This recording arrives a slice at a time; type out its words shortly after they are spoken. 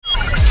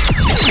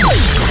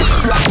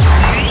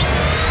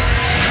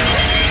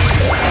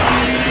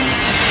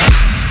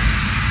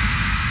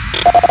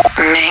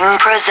Ming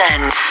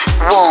presents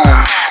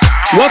Warmth.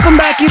 Welcome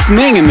back, it's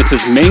Ming, and this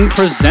is Ming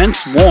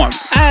Presents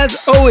Warmth.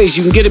 As always,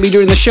 you can get at me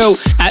during the show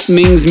at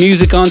Ming's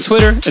Music on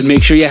Twitter, and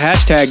make sure you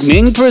hashtag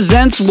Ming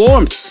Presents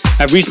Warmth.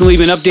 I've recently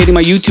been updating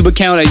my YouTube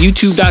account at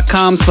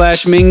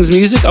youtube.com/Ming's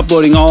Music,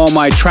 uploading all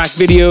my track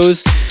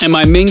videos and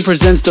my Ming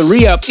Presents the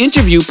Re-Up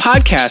interview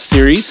podcast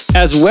series,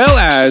 as well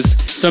as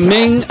some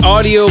Ming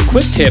audio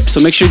quick tips.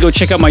 So make sure you go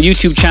check out my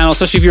YouTube channel,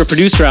 especially if you're a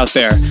producer out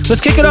there.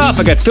 Let's kick it off.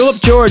 I got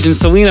Philip George and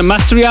Selena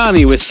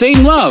Mastroianni with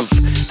Same Love,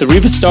 the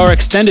Riva Starr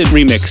extended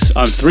remix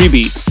on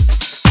 3Beat.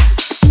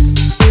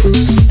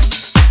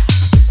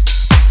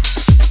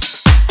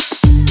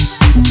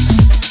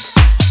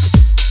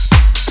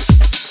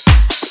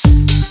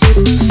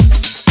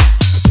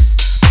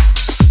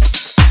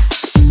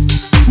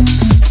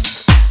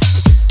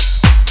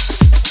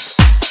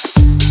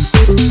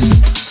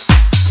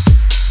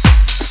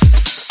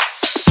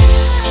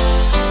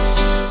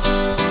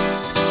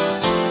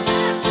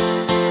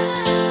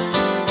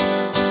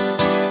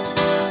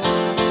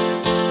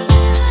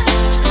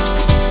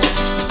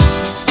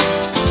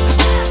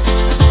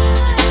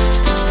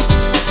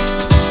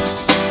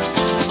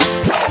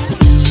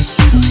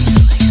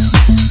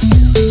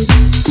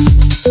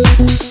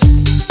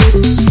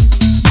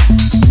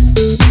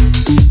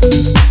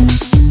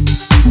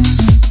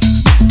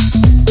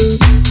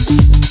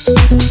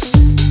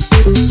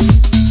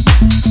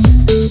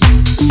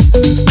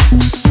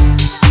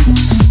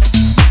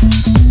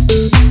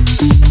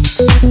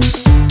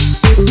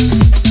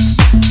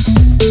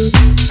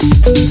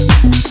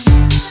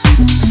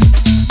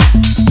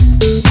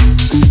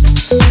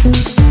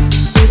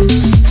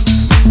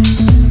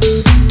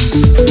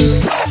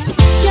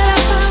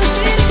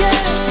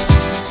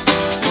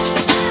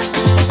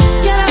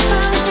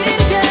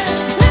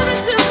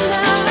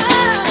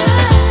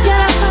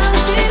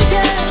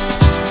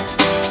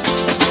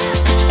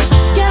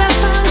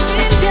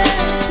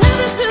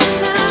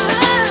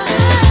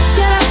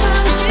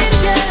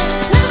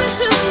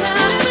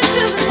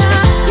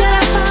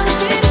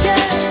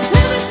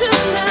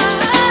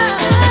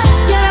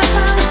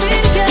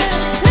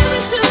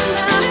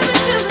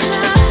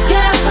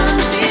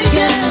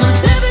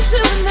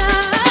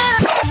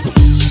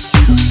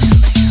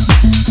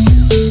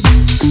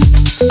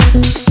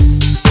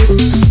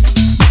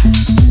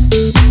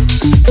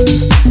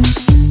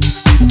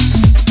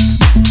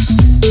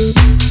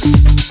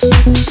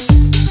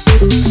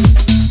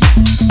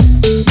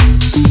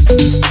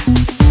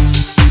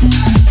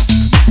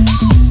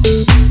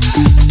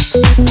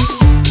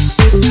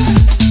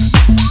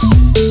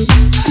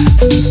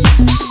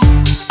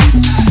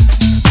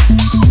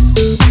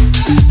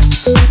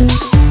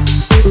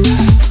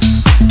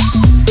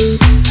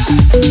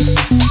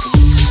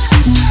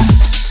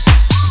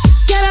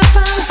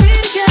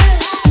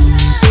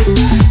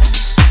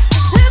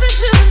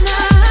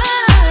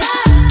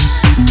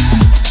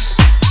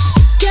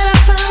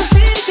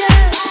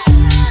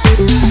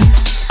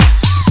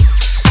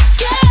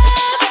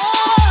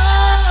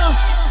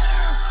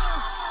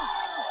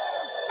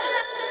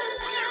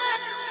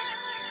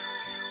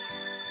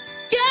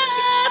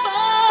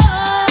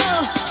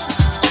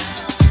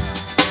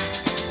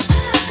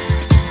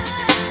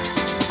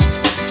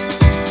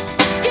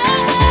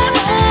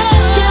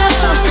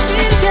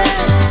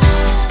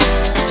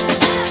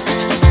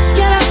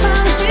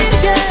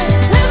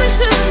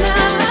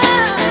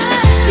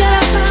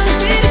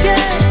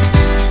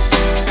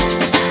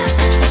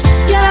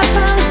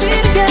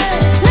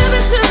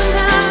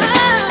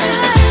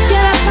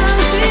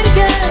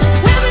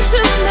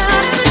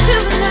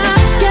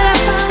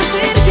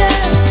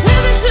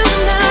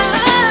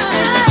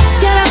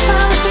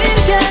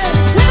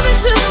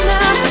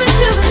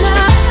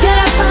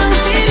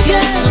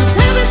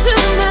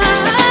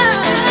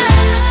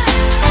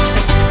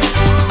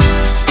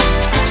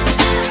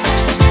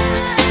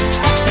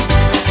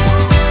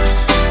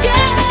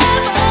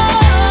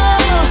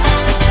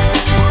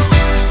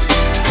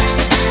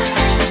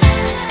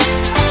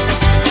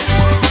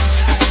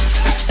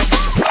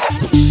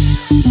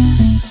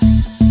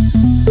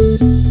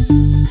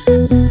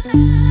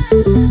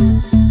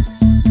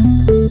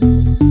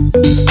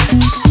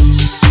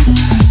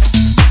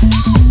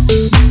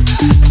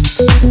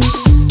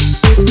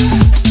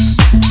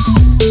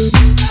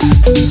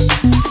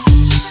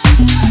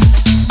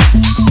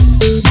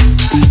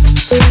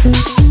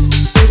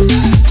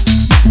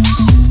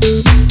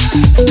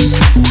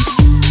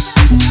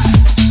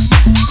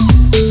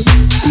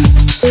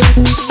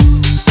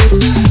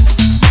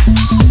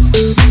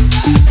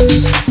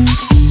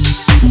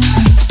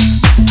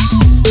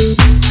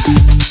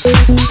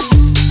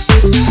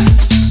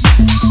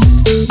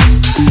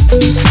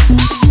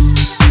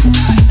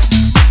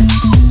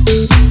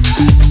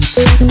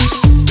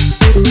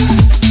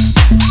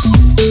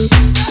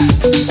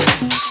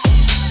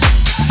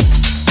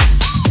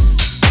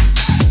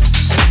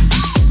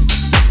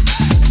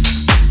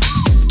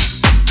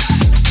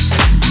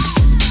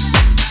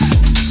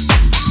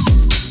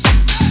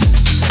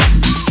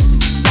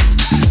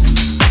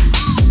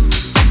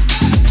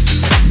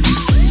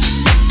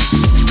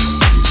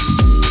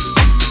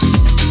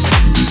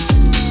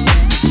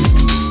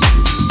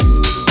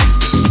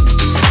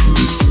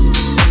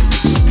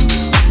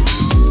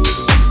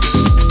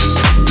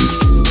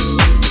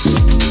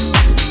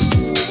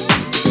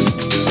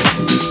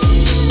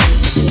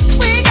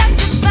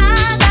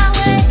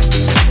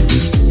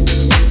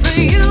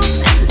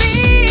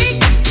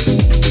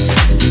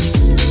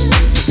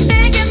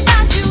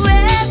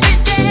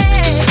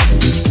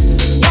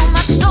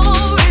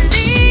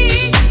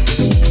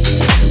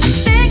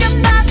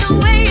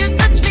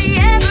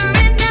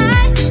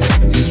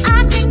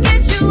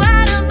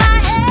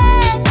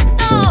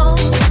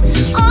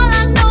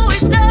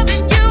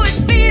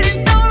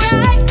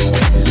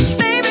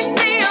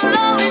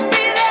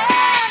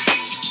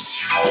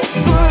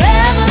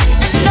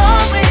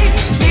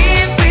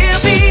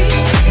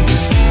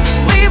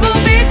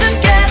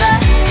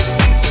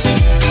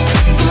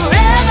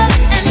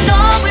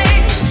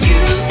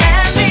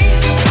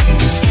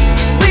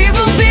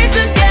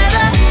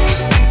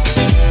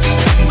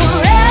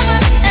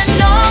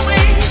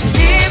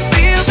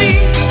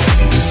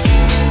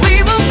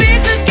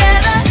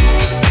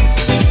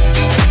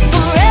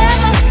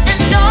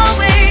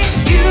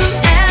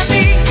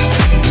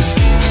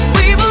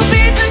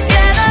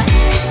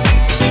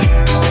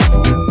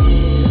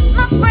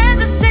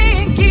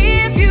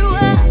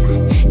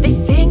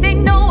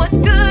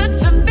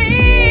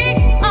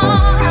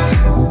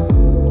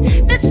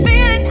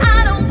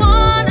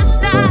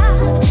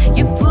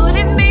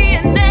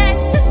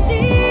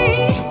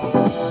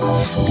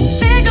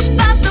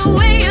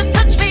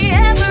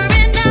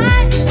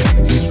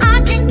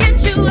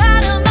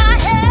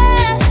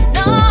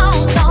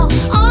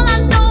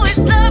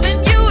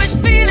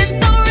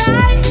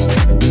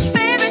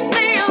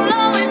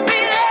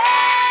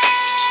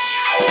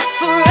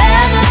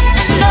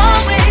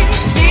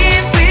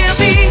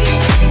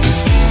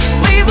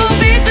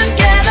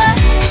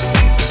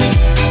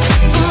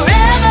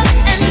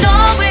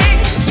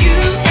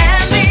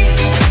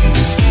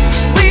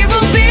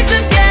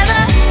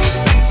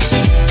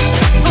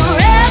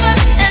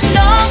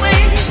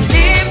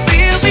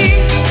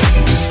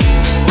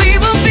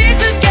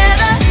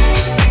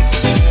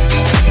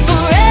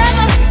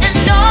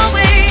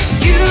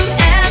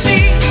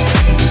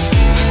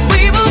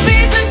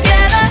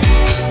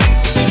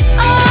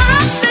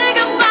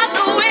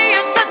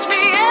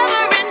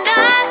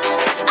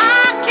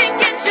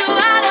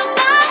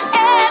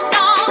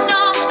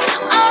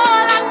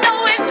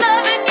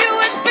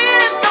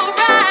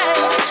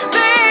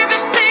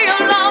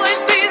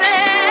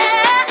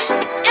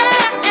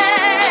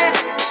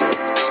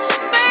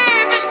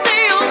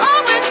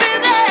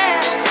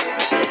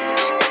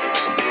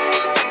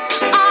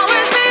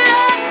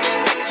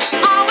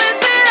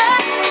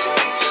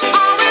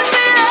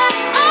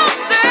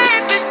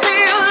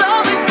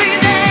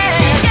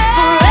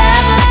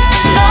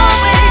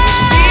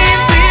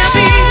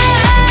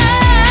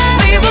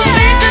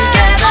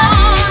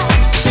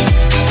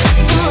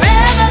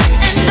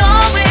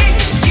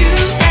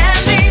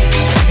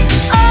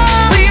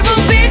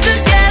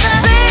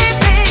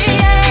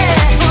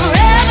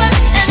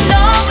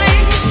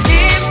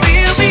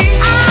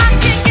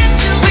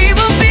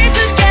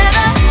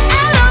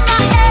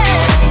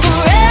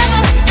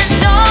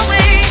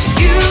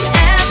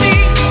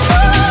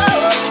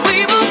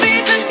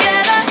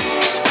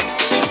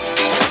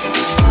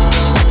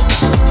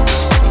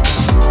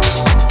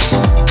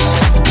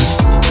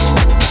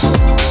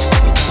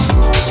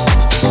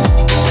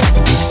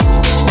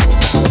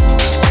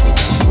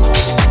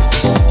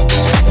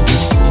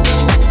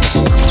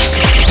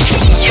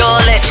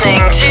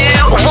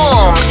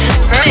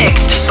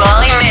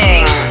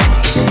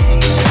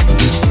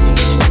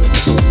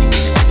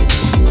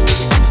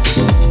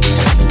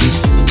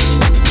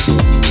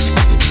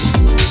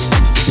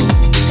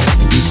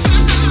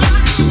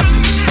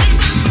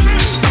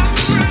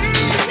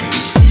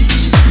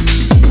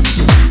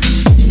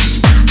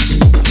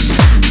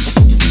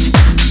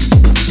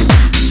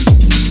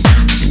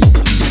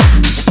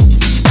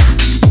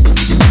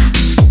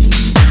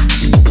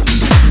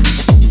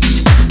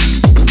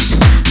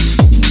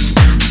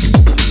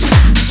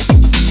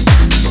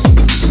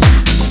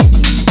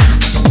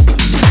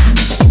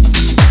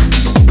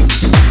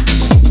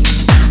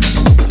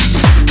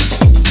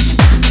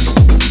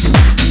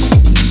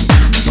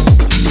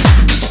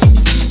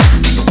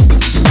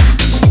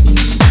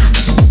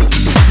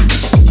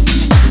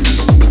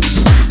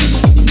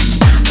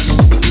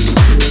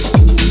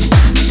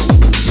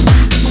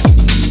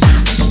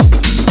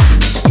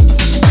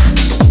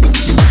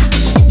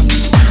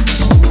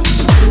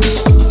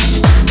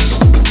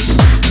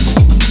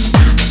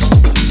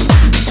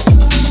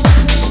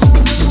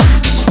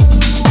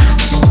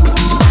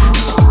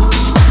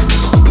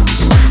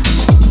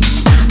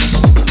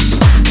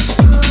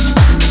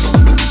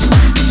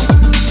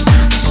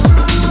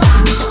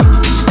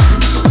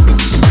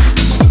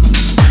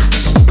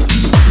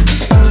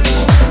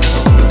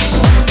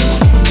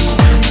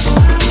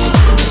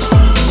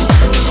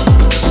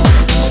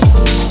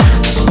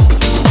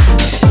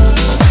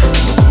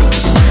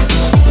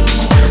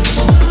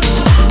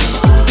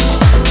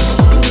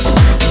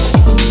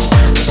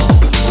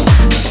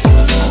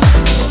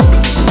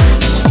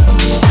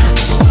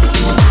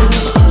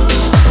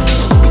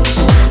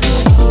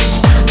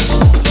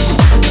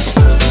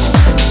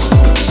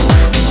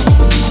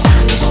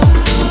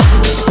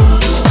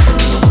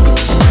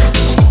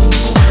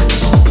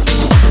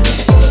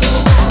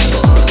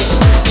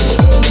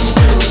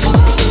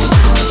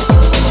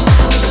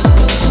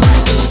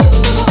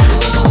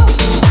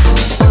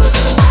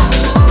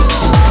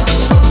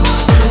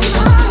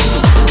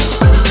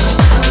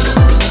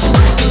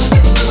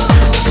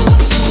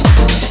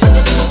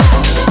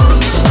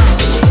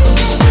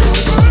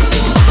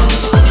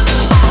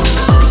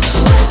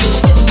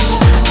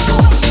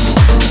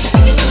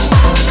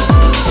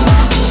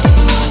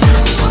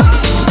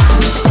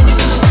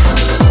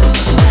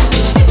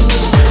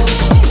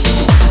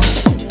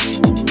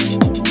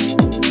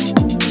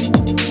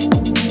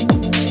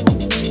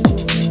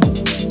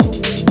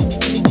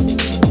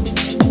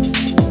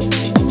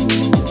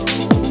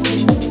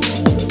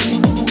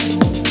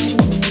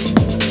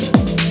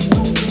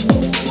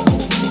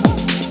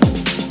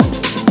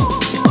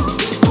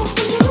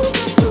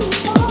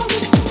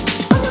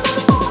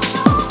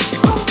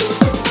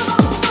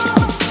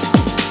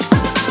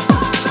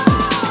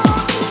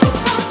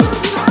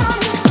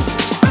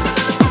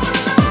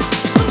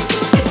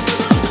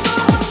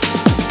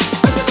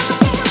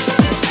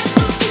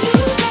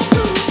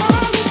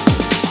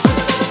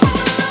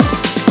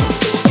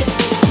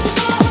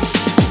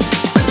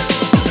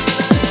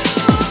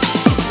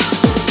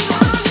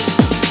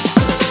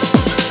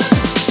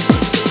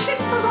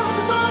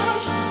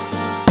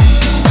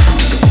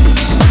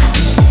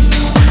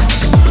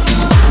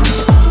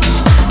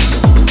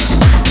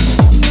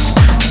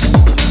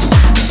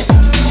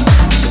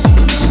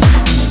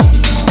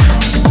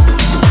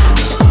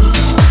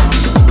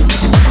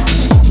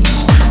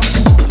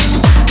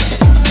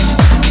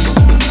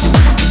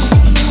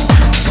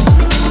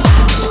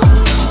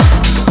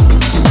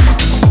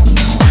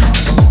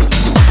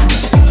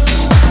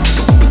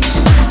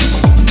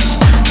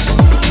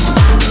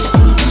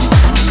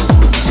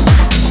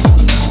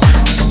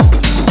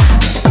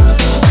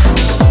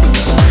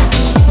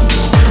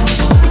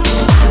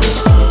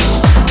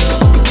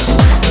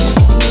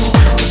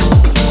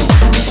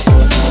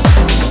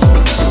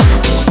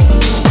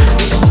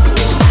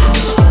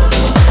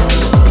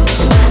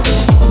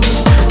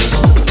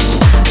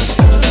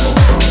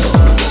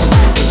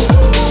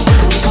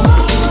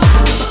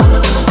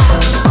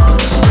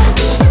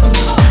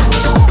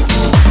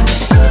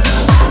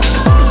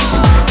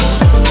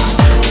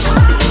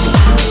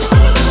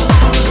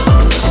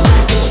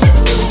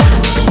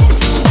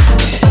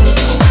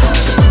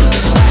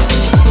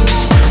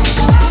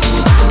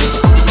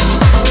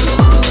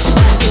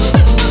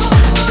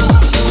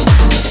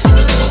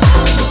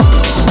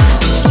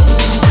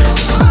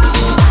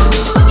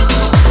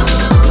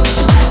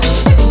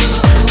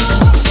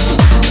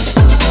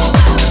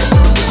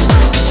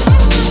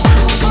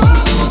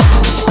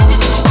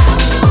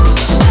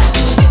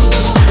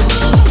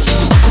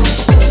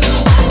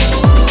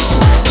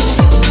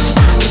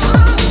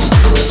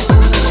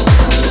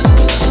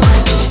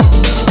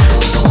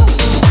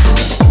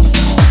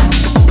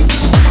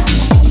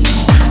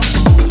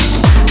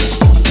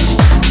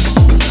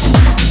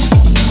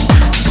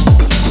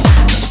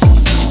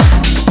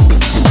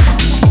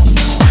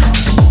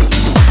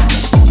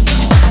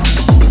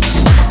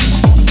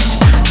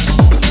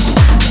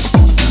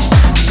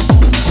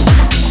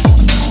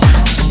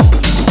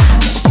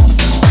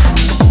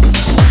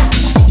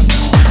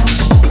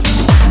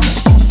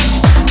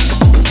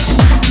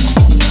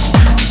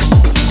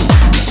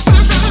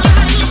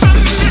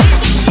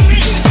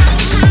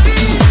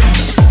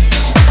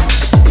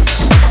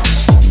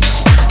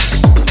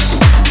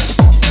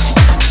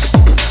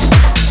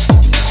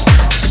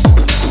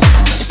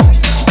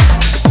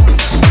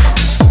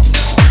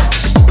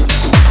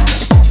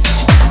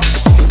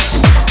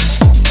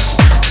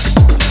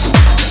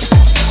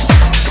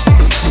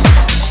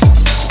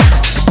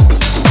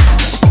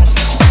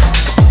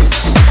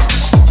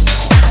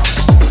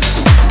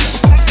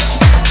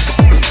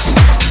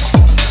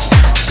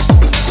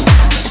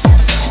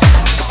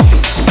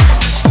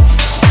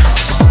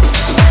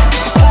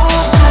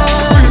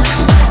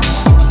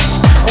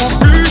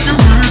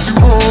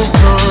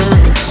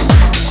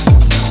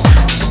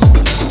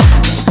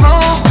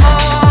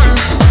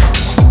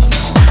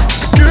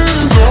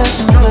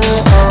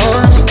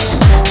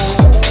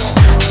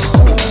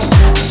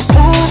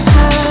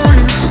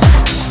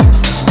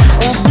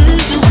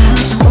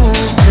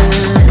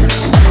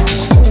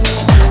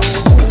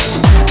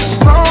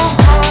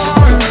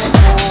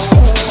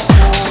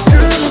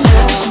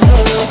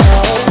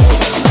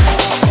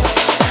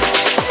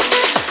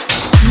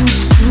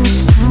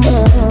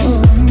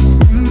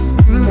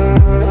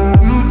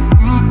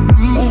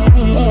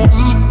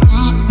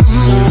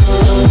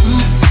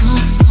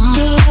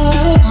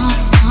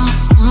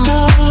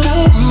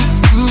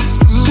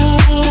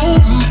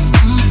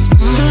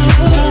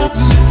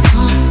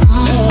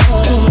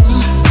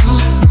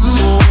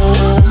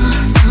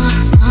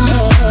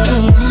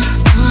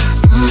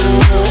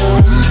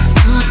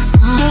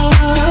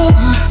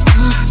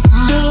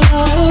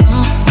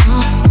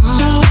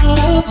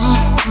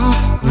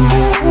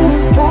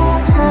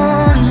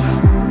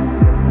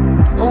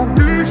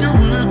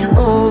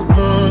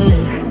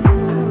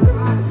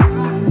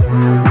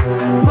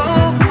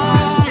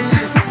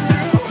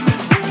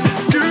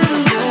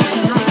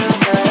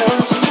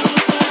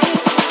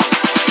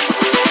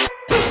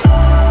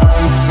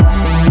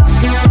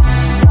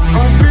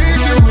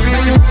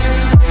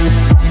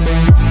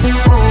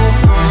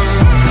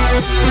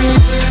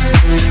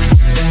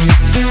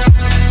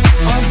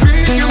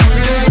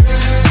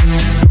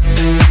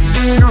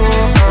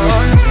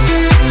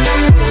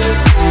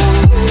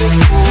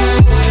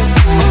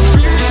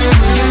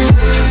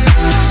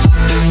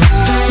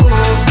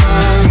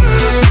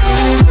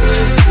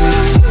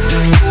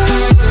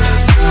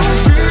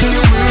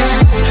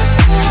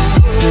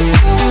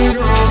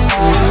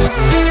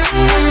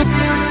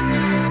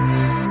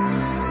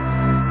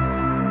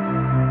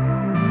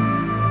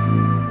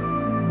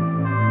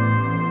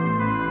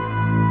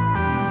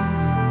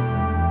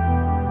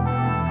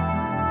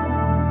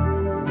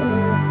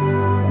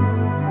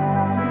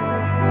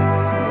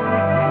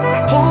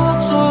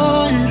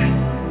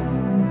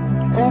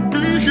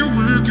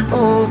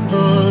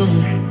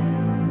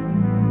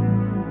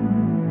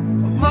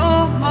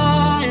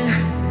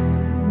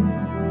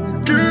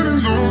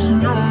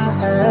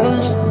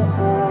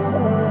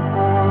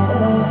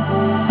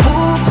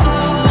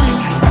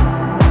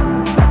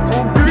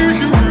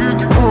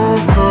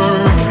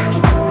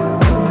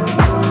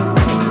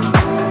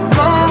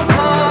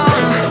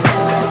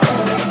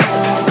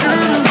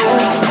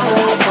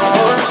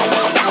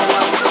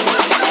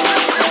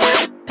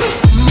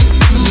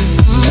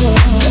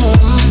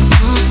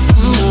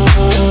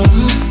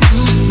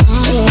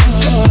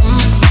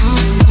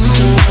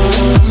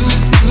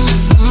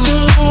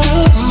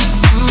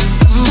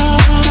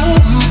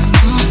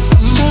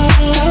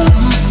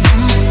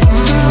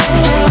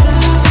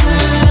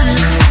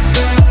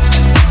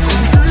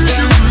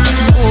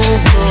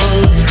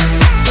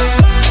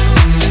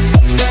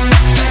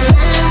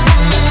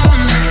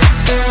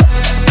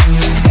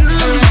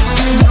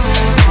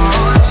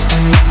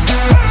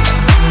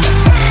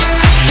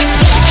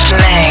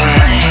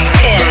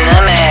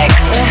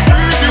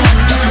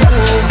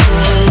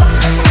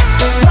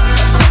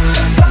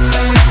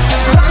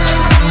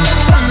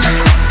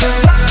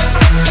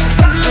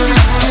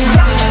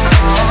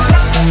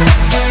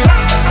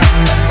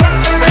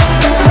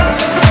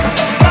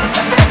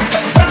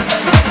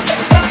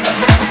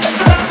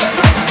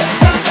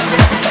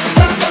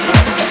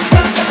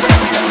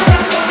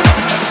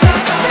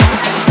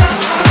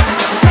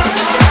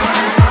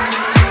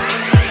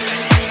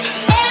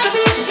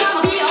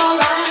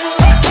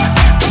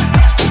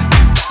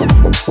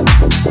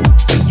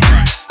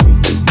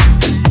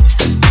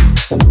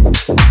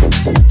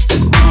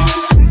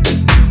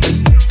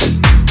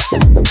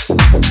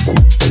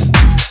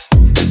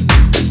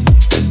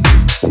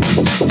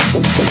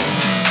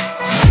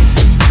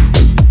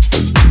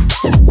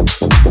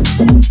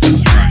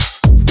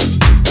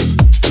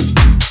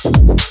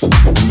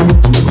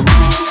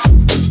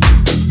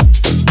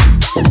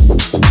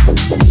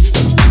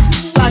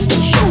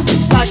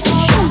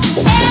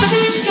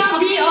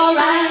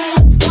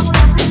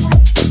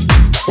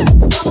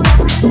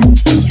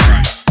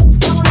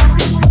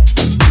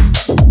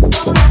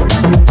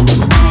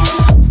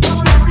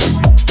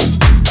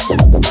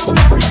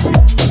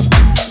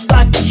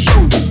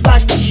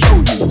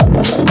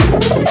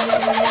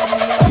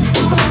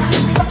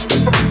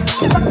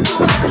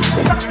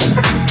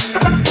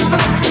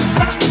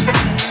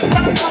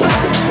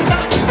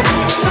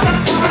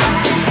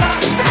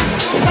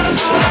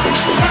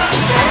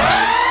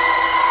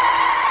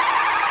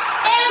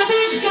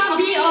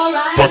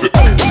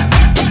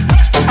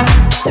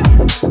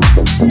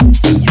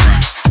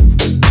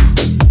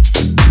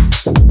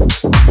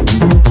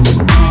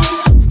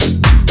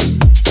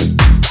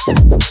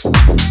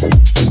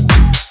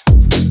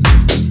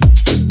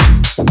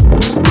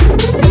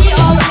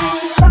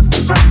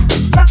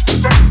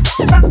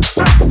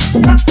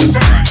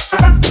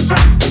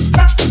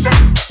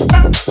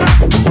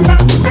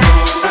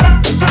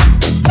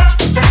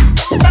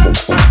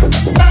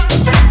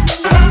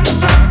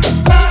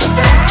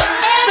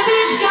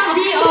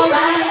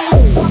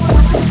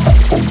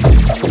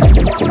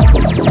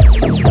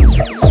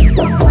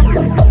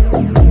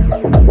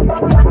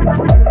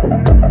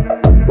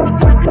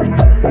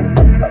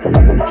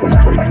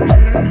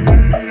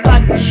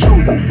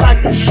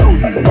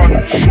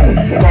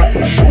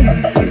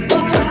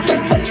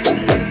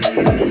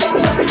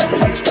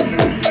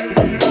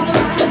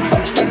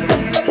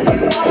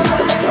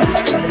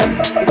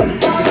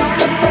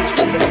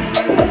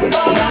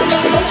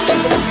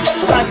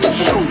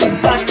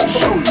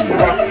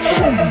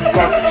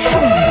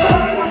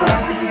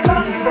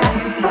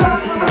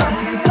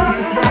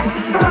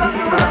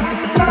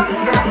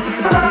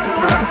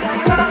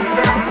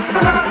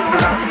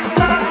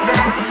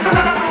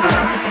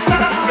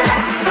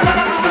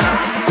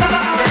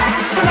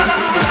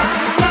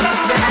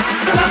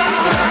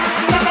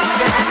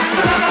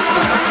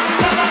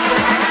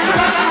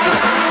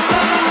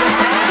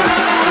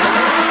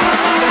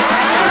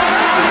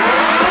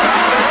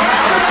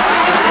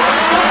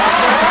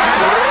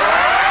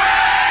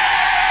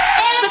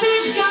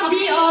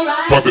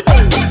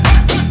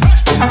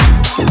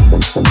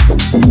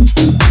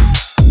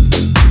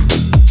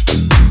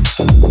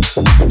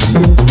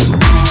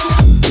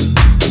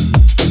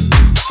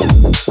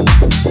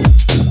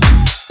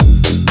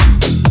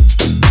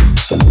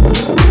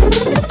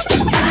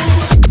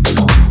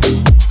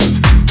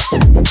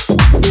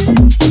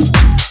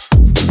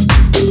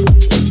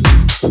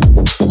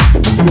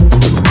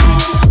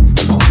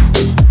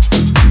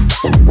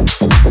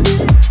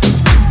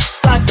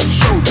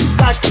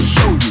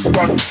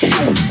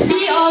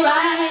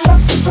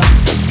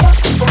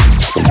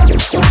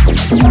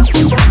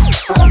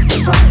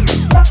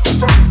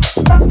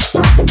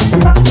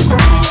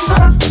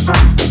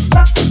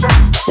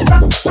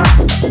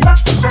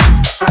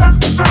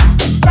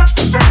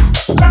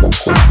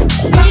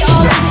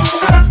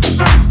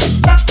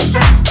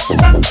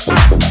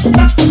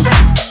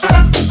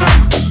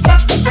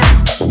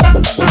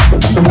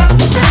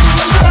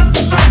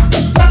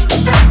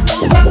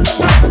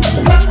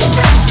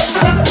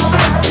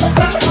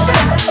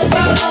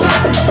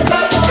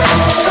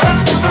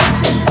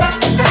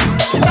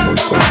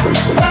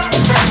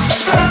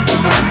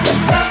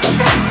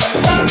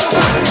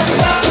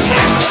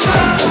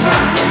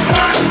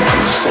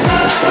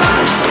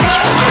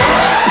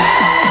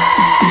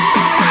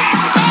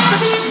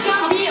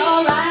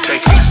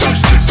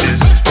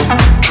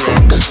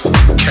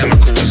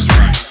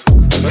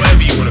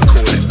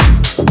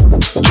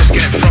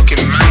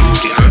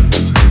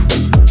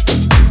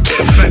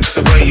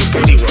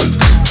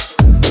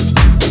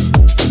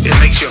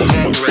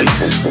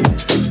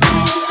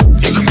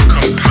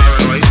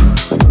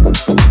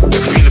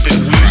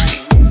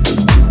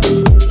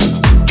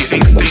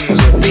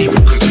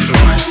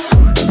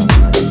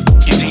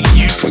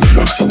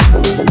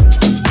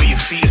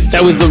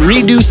 That was the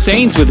Redo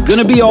Saints with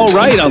Gonna Be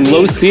Alright on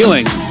Low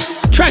Ceiling.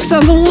 Track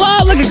sounds a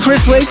lot like a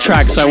Chris Lake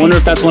track, so I wonder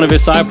if that's one of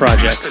his side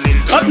projects.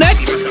 Up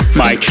next,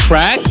 my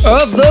track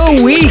of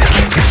the week.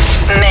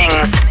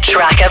 Ming's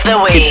track of the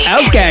week. It's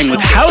Outgang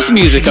with House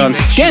Music on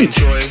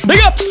Skint.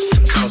 Big ups!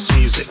 House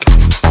music.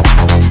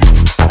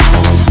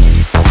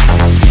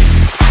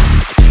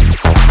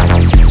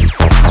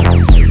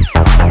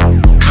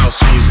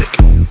 House music.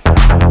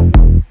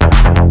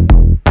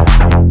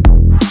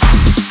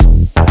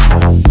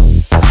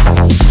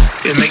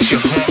 It makes your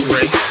heart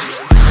race.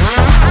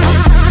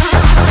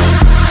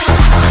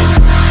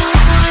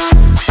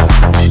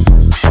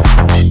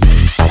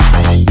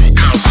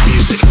 House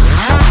music.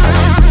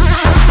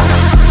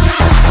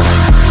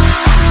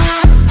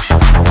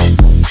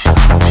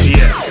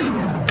 Yeah,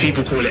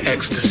 people call it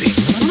ecstasy.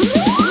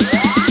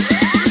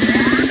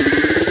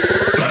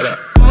 Like that.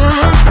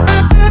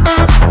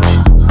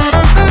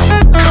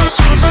 House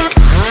music.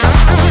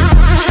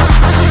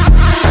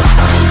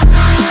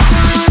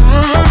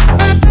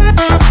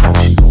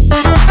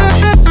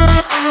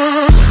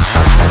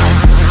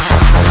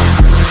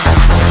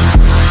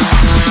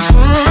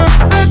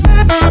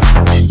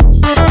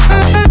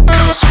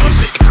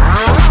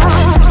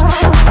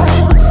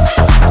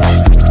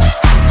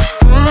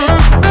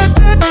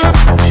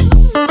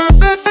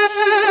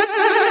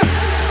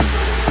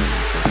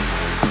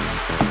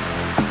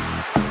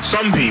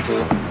 Some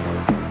people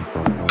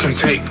can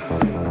take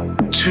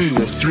 2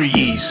 or 3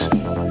 E's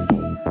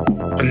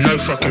and no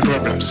fucking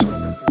problems.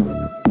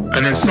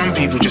 And then some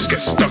people just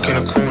get stuck in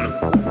a corner,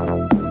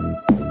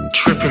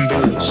 tripping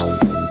balls,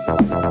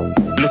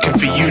 looking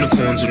for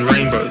unicorns and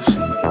rainbows.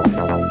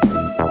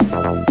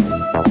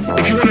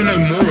 If you want to know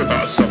more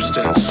about a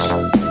substance,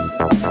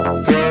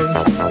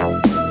 well,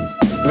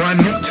 why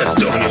not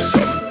test it on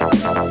yourself?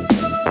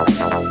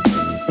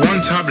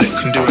 One tablet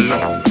can do a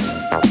lot.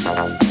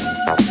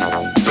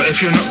 But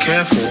if you're not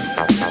careful,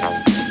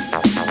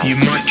 you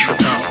might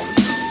trip out.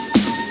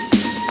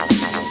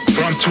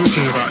 What I'm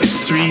talking about is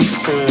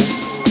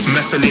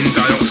 3,4-methylene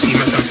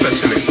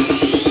dioxymethamphetamine.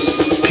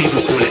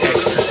 People call it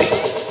ecstasy.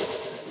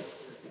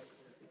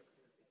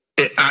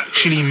 It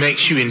actually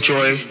makes you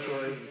enjoy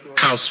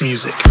house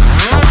music.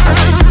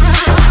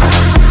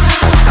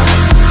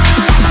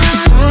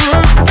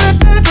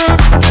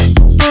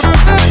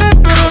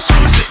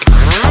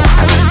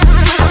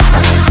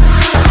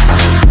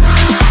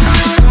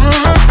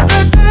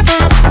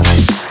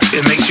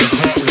 It makes your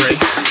heart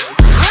race.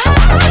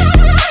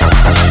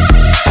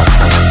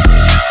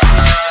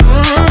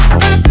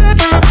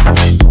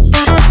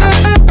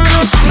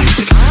 House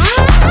music.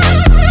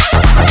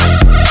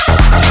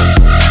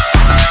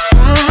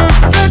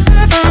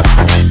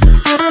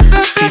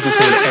 People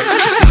call it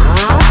ecstasy.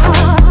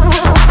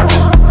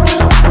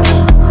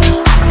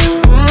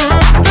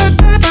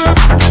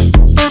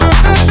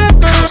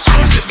 House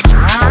music.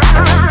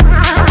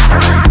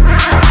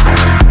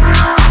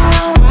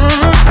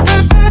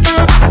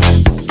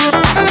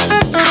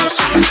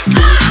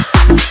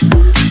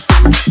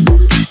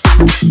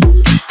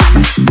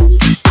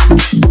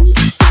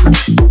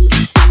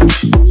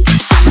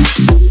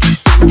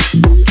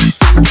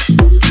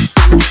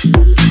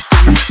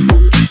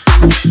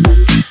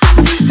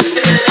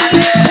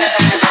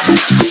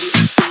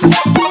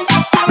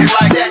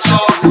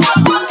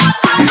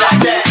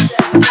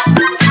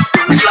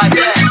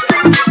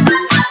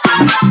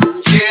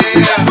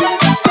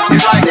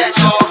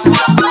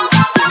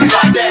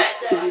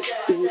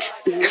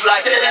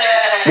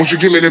 Won't you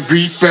give me the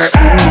beat back?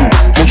 Ooh.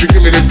 Won't you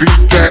give me the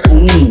beat back?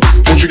 Ooh.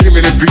 Won't you give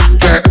me the beat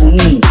back?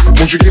 Ooh.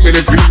 Won't you give me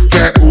the beat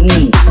back?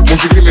 Ooh.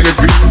 Won't you give me the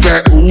beat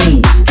back?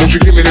 Ooh. Won't you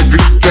give me the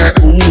beat back?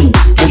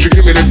 Ooh. Won't you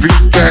give me the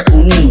beat back?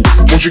 Ooh.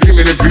 Won't you give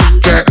me the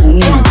beat back?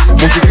 Ooh.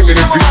 Won't you give me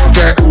the beat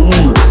back? Ooh.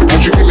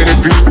 Won't you give me the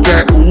beat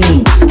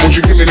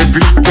back?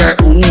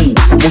 Ooh.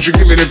 Won't you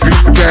give me the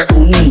beat back?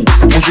 Ooh. Won't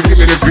you give me the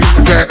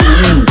beat back?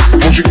 Ooh.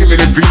 Won't you give me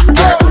the beat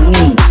back?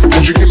 Ooh.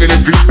 Won't you give me the beat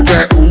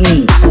back?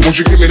 Ooh. Won't you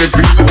give me the beat back? Ooh. Won't you give me the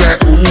beat back?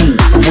 Ooh.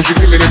 Won't you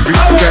give me the beat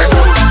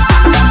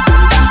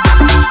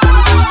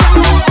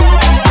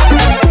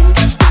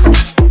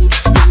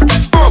back?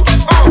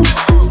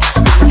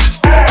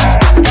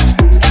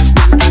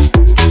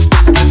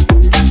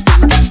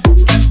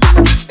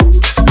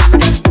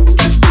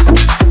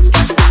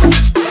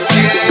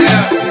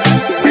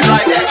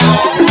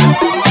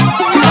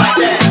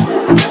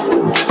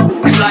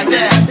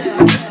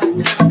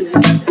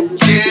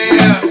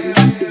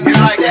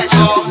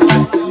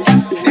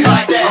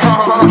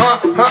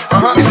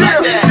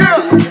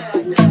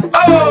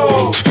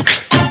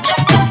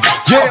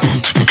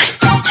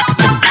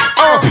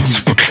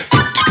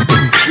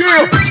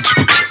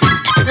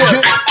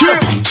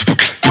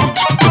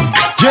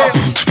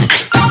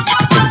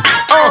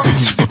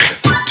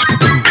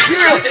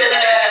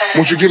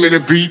 Won't you give me the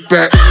beat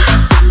back?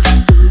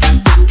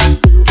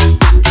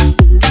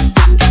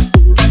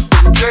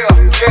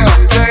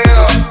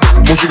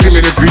 Won't you give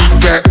me the beat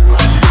back?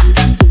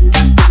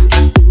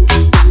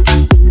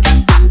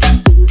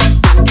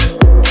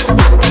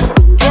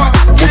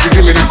 Won't you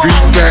give me the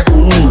beat back?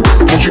 Ooh.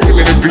 Won't you give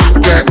me the beat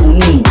back?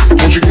 Ooh.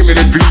 Won't you give me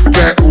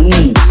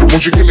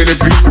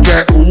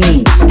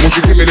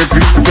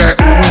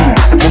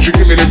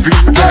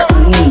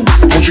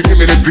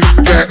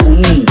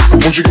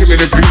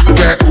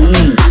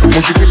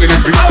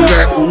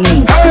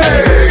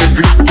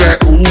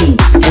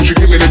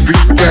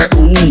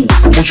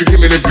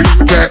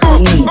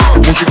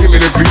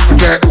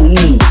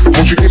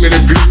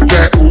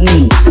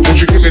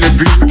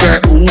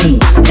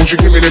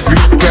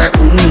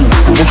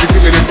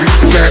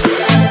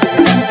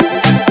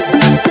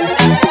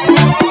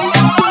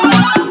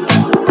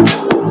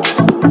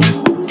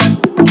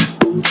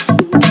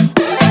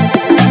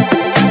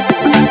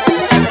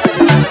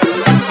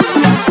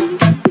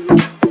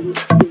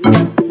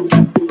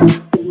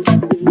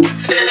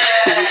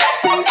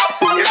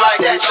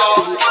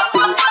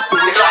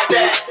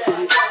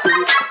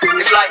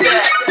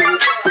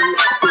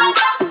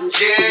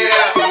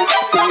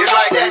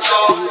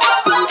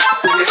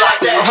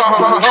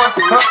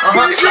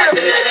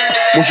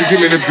Won't you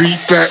give me the beat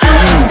back?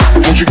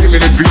 Ooh. Won't you give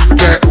me the beat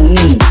back? Ooh.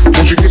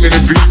 Won't you give me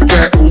the beat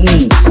back?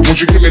 Ooh. Won't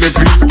you give me the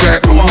beat back?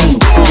 Ooh.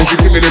 Won't you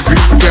give me the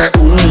beat back?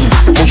 Ooh.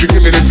 Won't you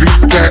give me the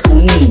beat back?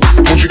 Ooh.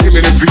 Won't you give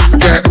me the beat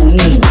back? Ooh.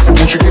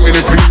 Won't you give me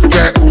the beat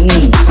back? Ooh.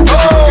 Won't you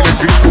give me the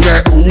beat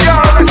back? Ooh.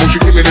 Won't you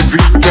give me the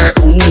beat back?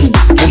 Ooh.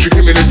 Won't you give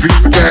me the beat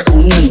back?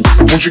 Ooh.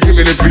 Won't you give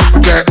me the beat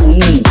back?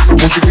 Ooh.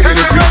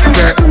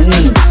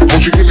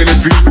 Won't you give me the beat back? Ooh. Won't you give me the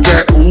beat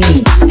back?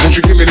 Ooh. Won't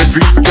you give me the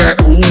beat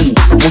back? Ooh.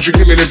 Won't you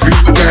give me the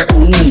beat back?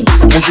 Ooh.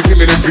 Won't you give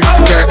me the beat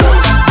back?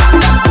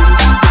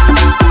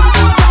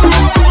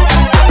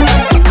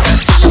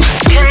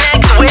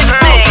 Connect with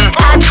Ming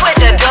at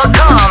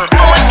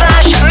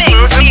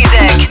twitter.com/Ming's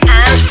Music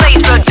and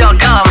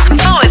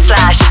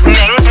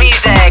facebook.com/Ming's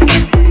Music.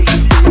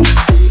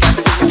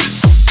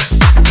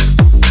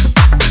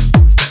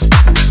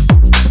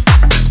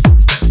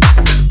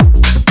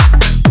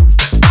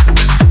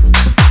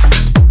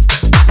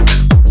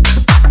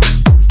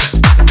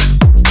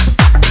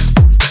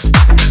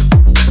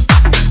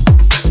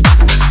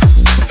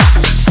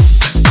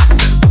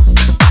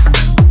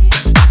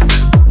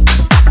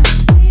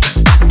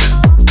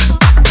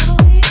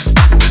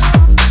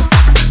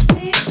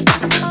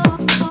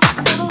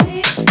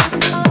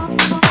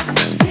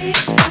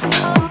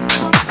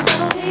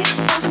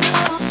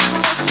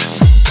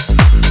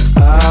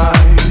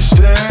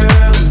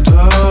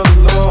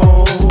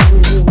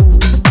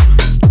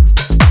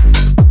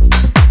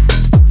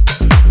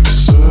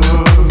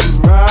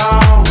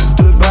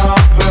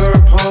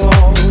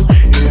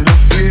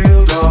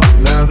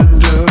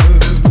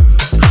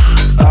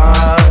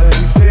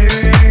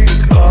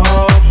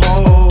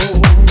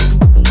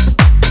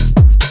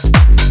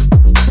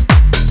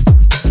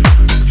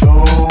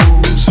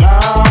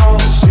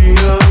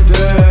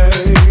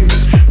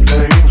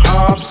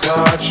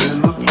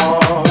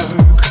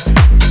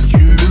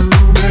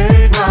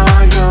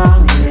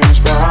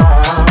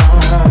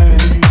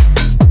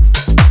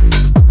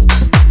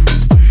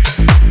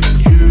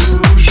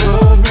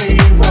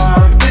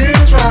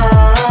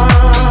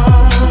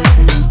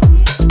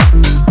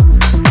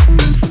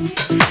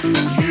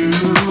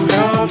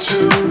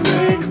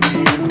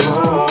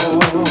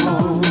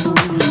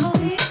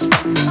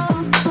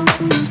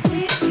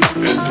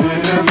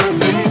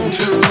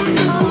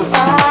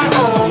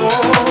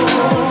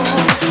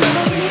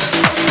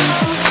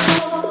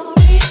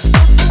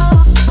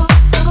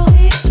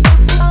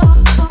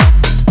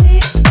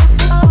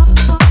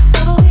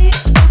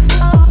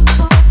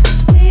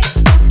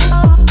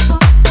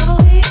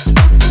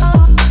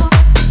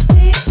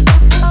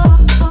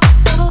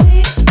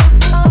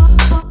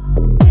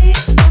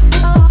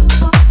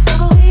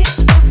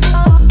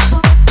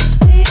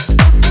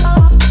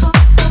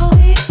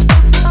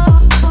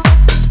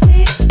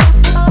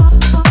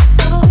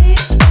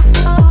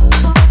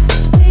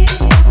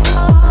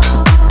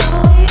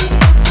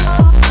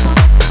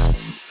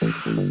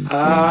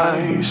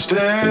 I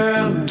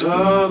stand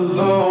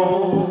alone,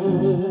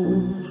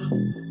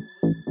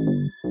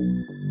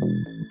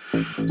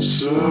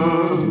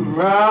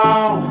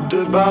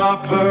 surrounded by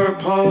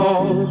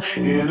purple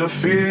in a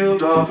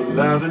field of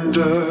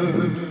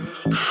lavender.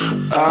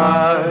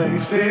 I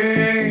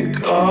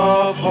think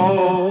of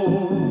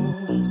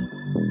home,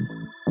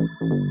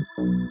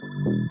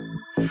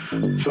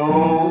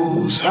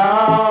 those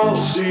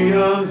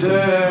halcyon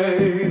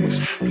days,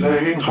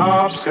 playing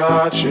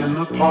hopscotch in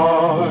the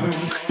park.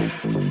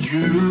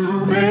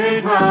 You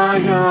made my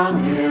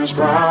young years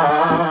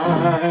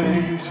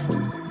bright.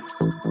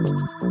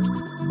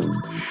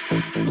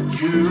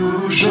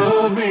 You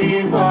showed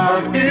me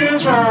what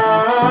is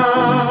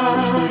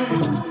right.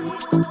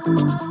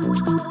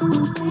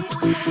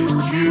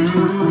 You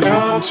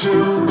helped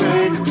to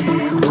make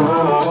me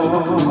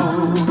grow.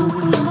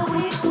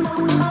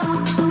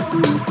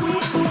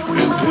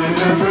 And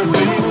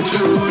everything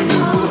to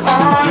you I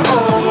owe.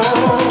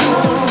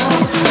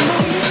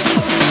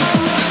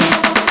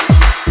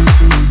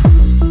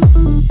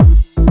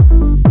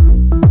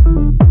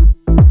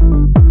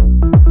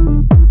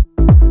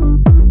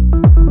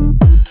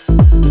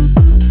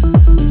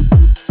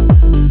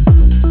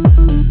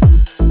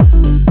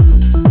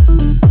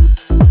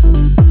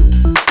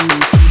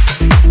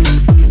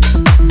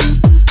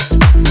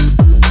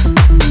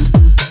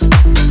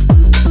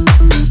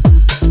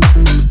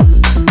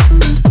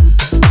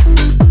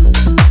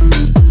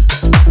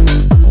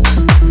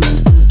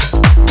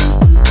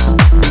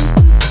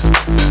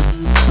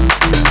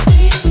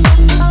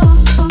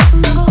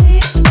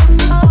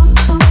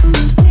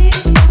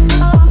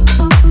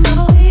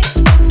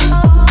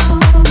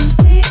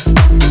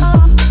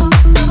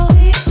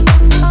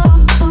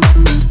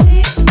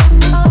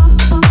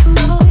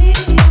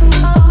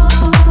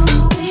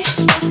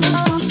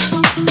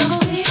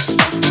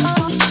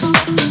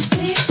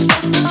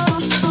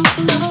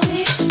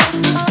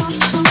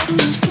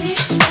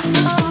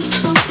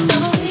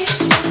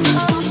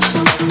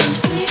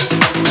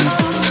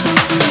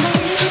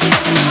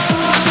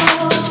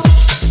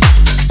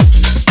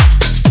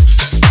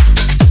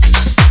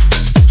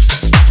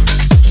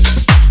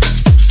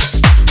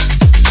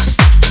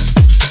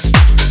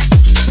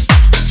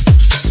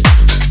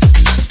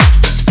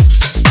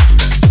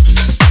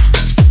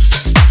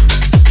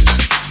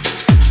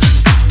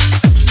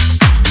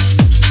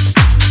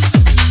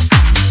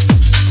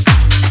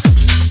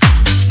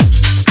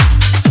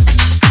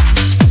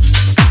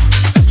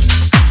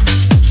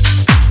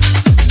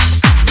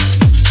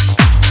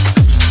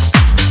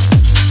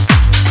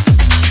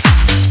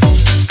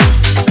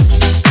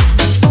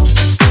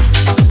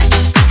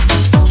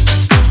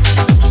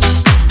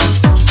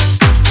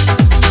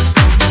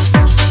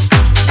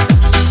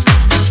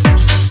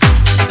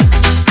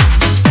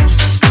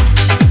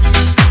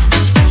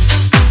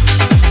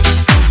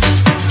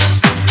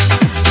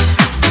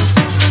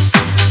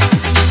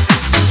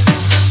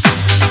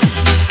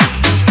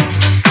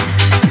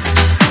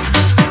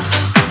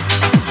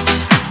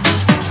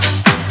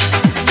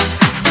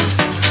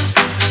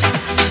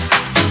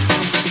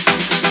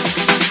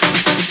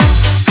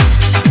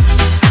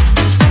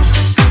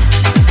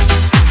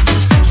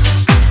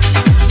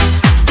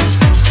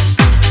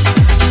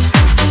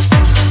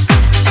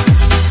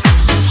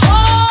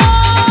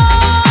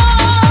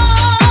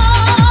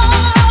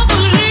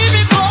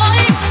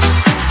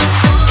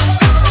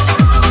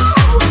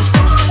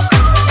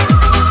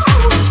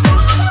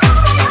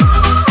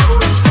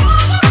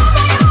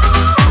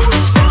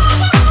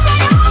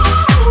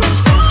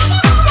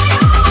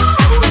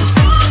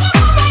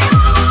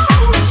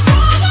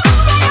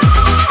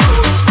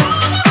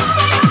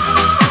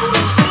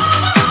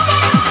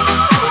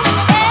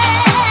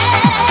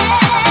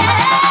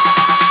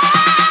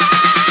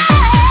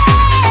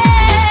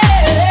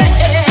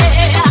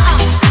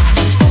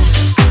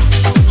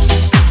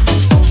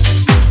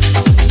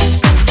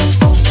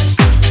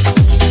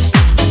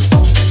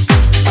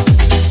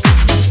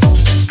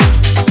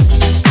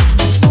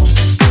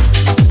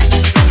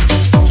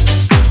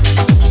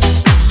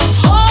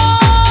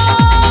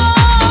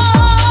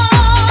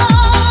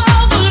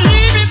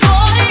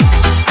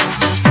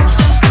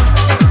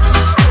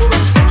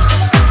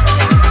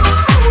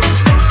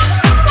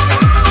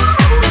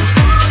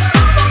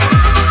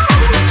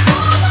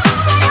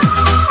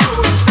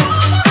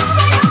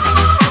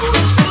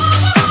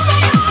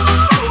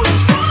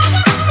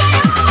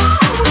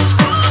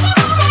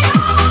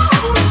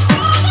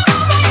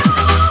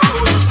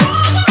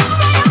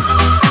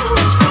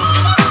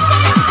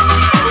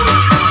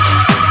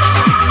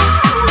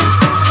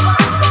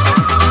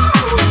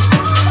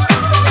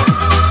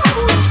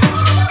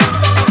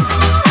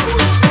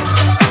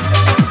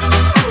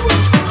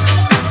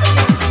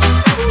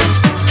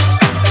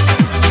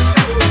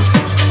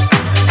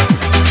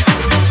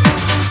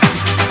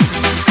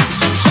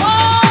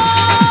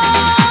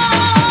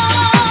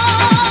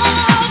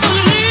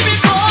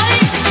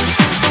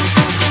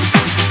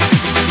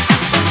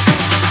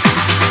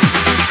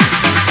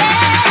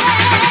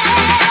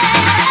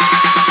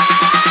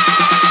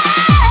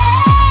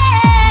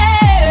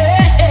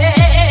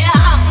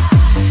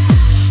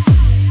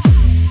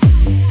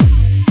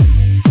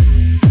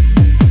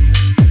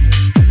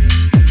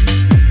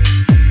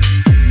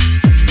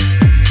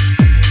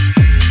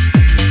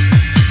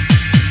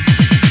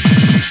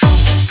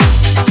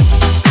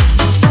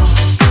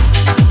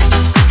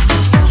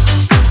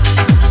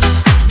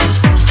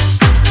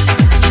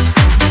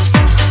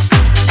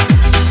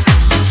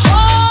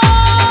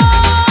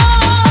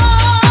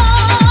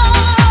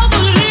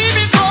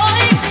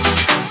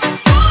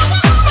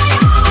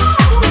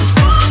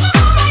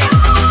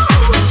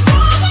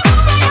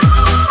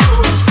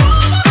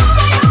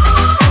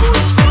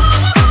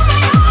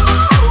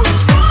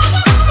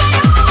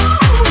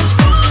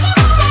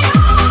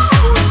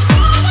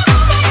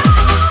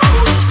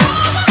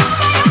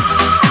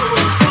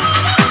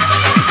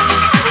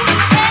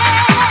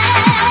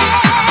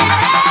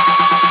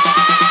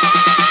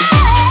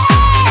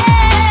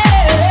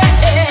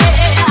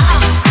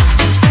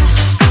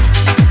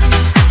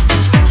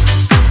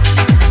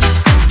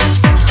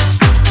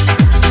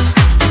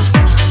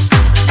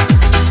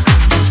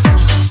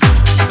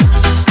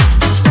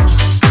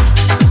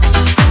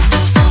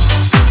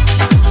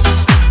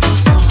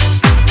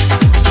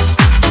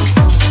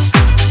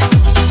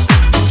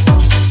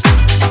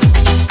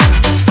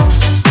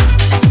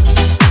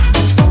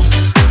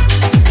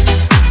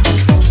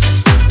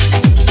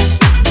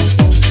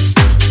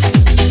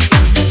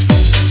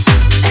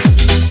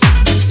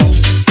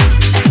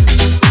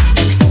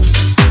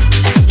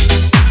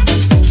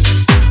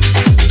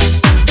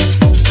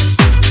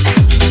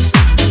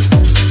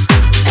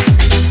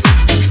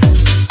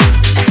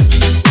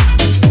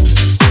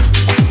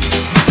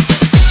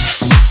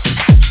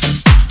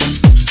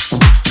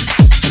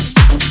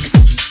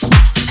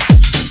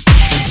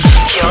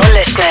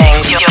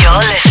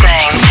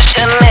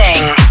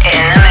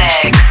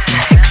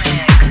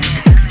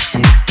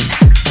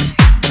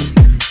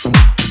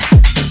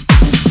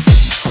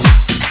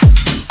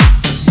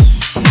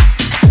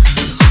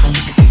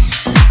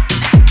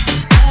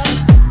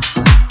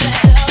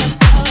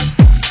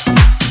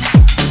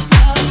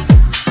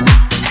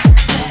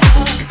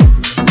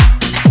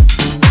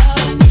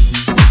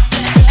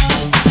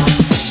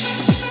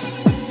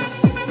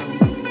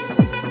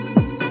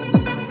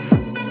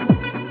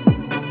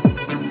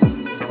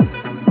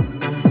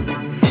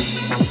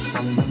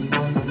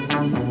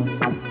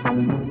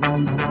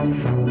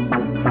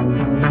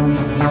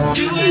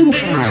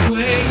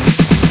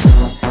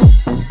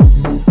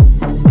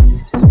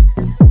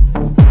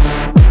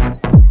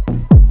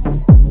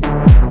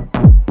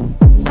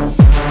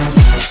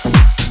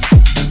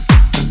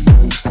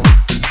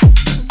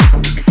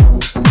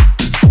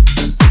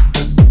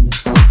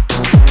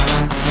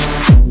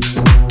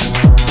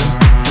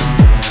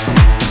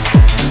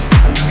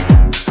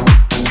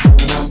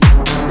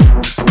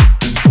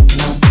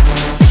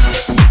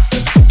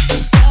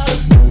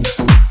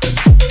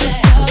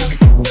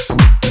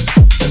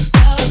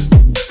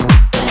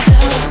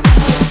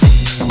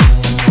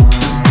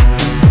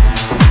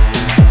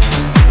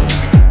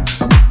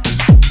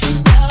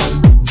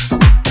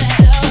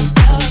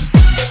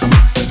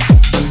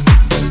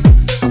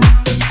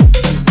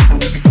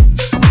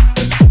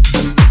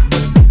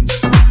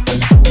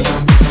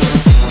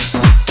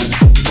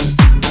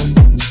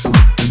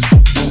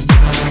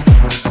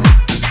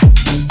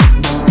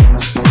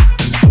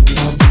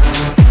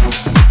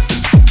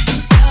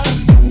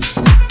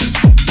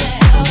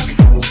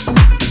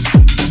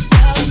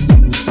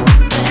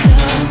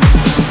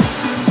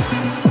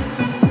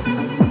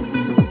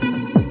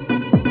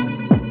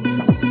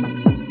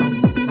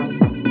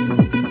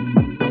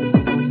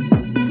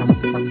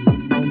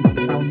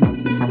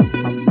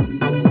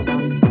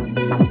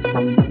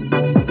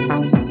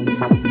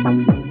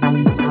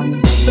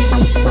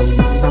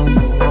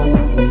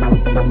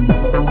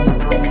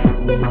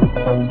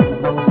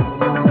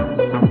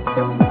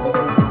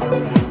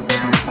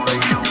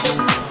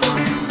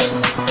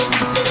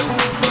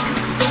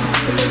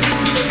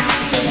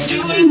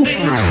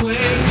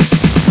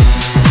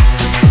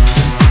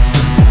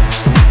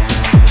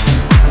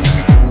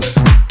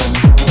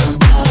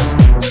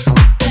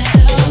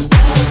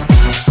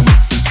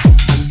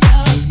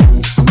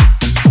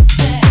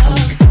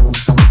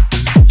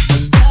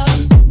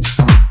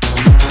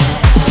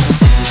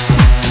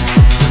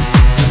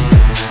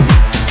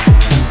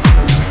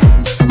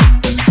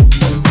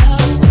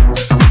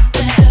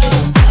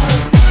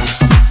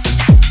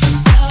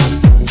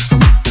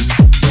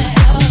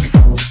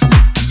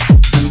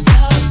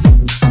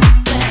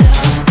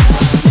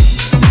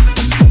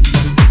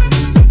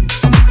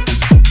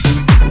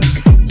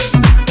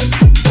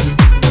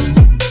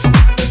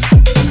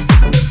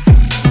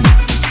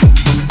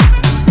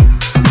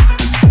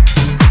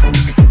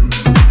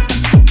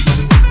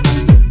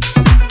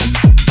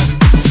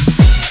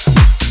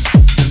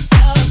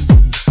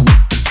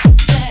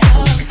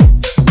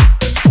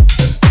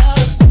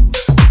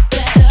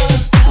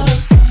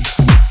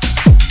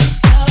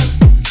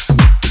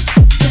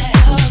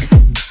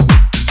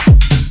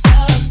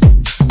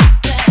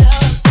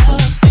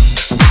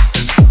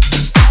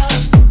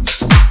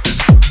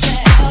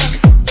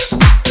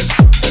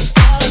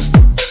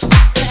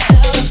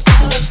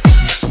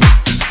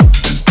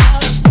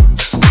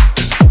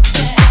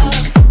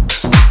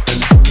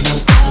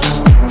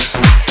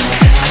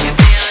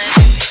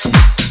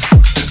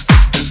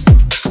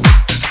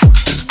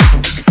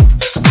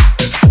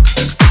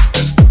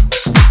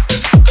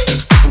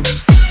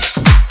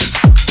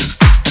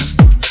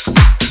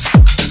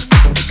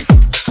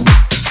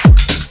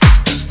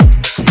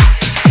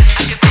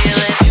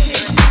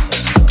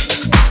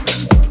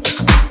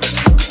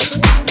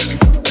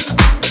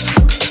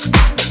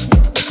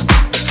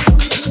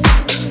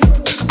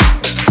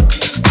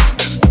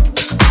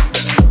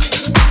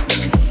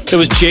 It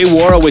was Jay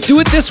Wara with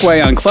Do It This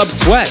Way on Club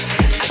Sweat.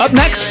 Up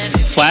next,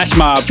 Flash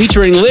Mob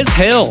featuring Liz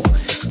Hill.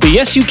 The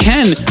Yes You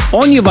Can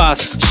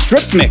Onyevas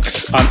Strip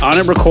Mix on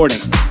It Recording.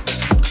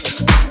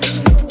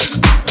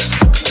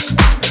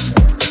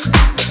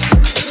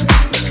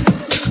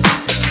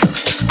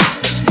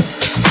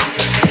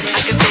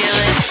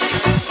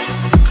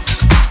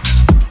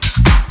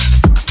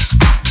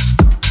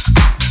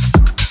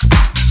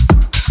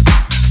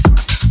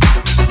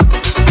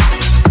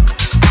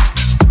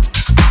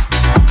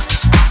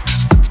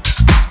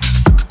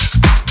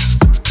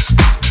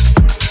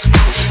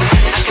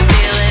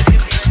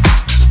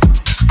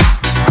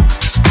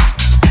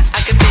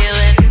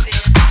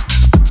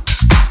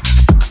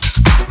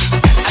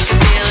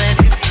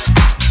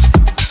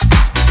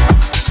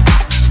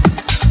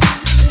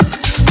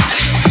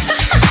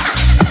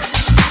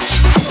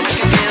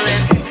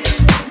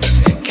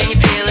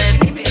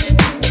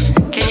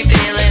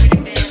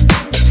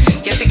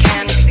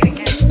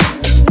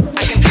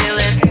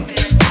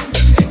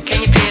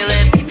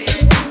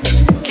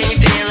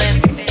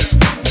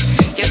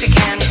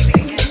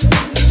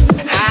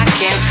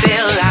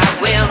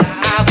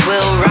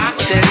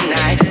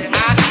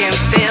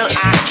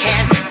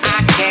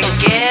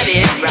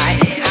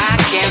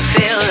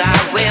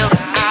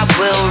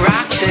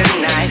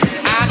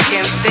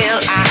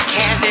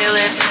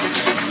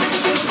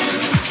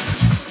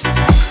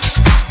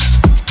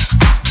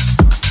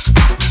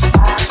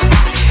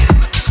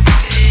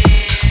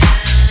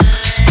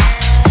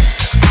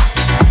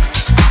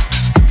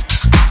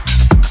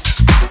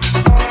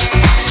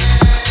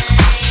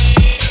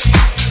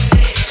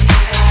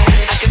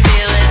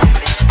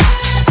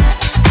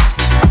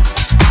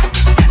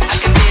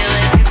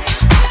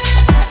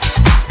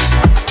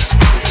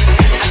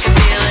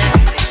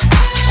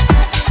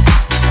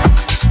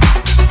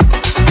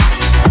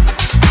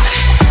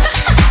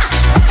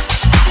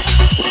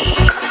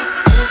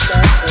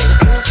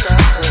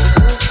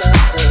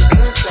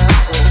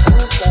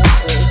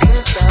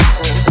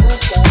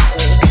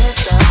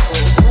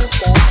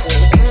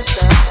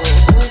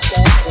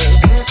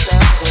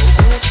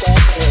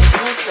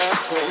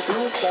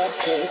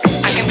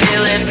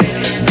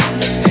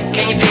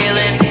 Can you feel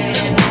it?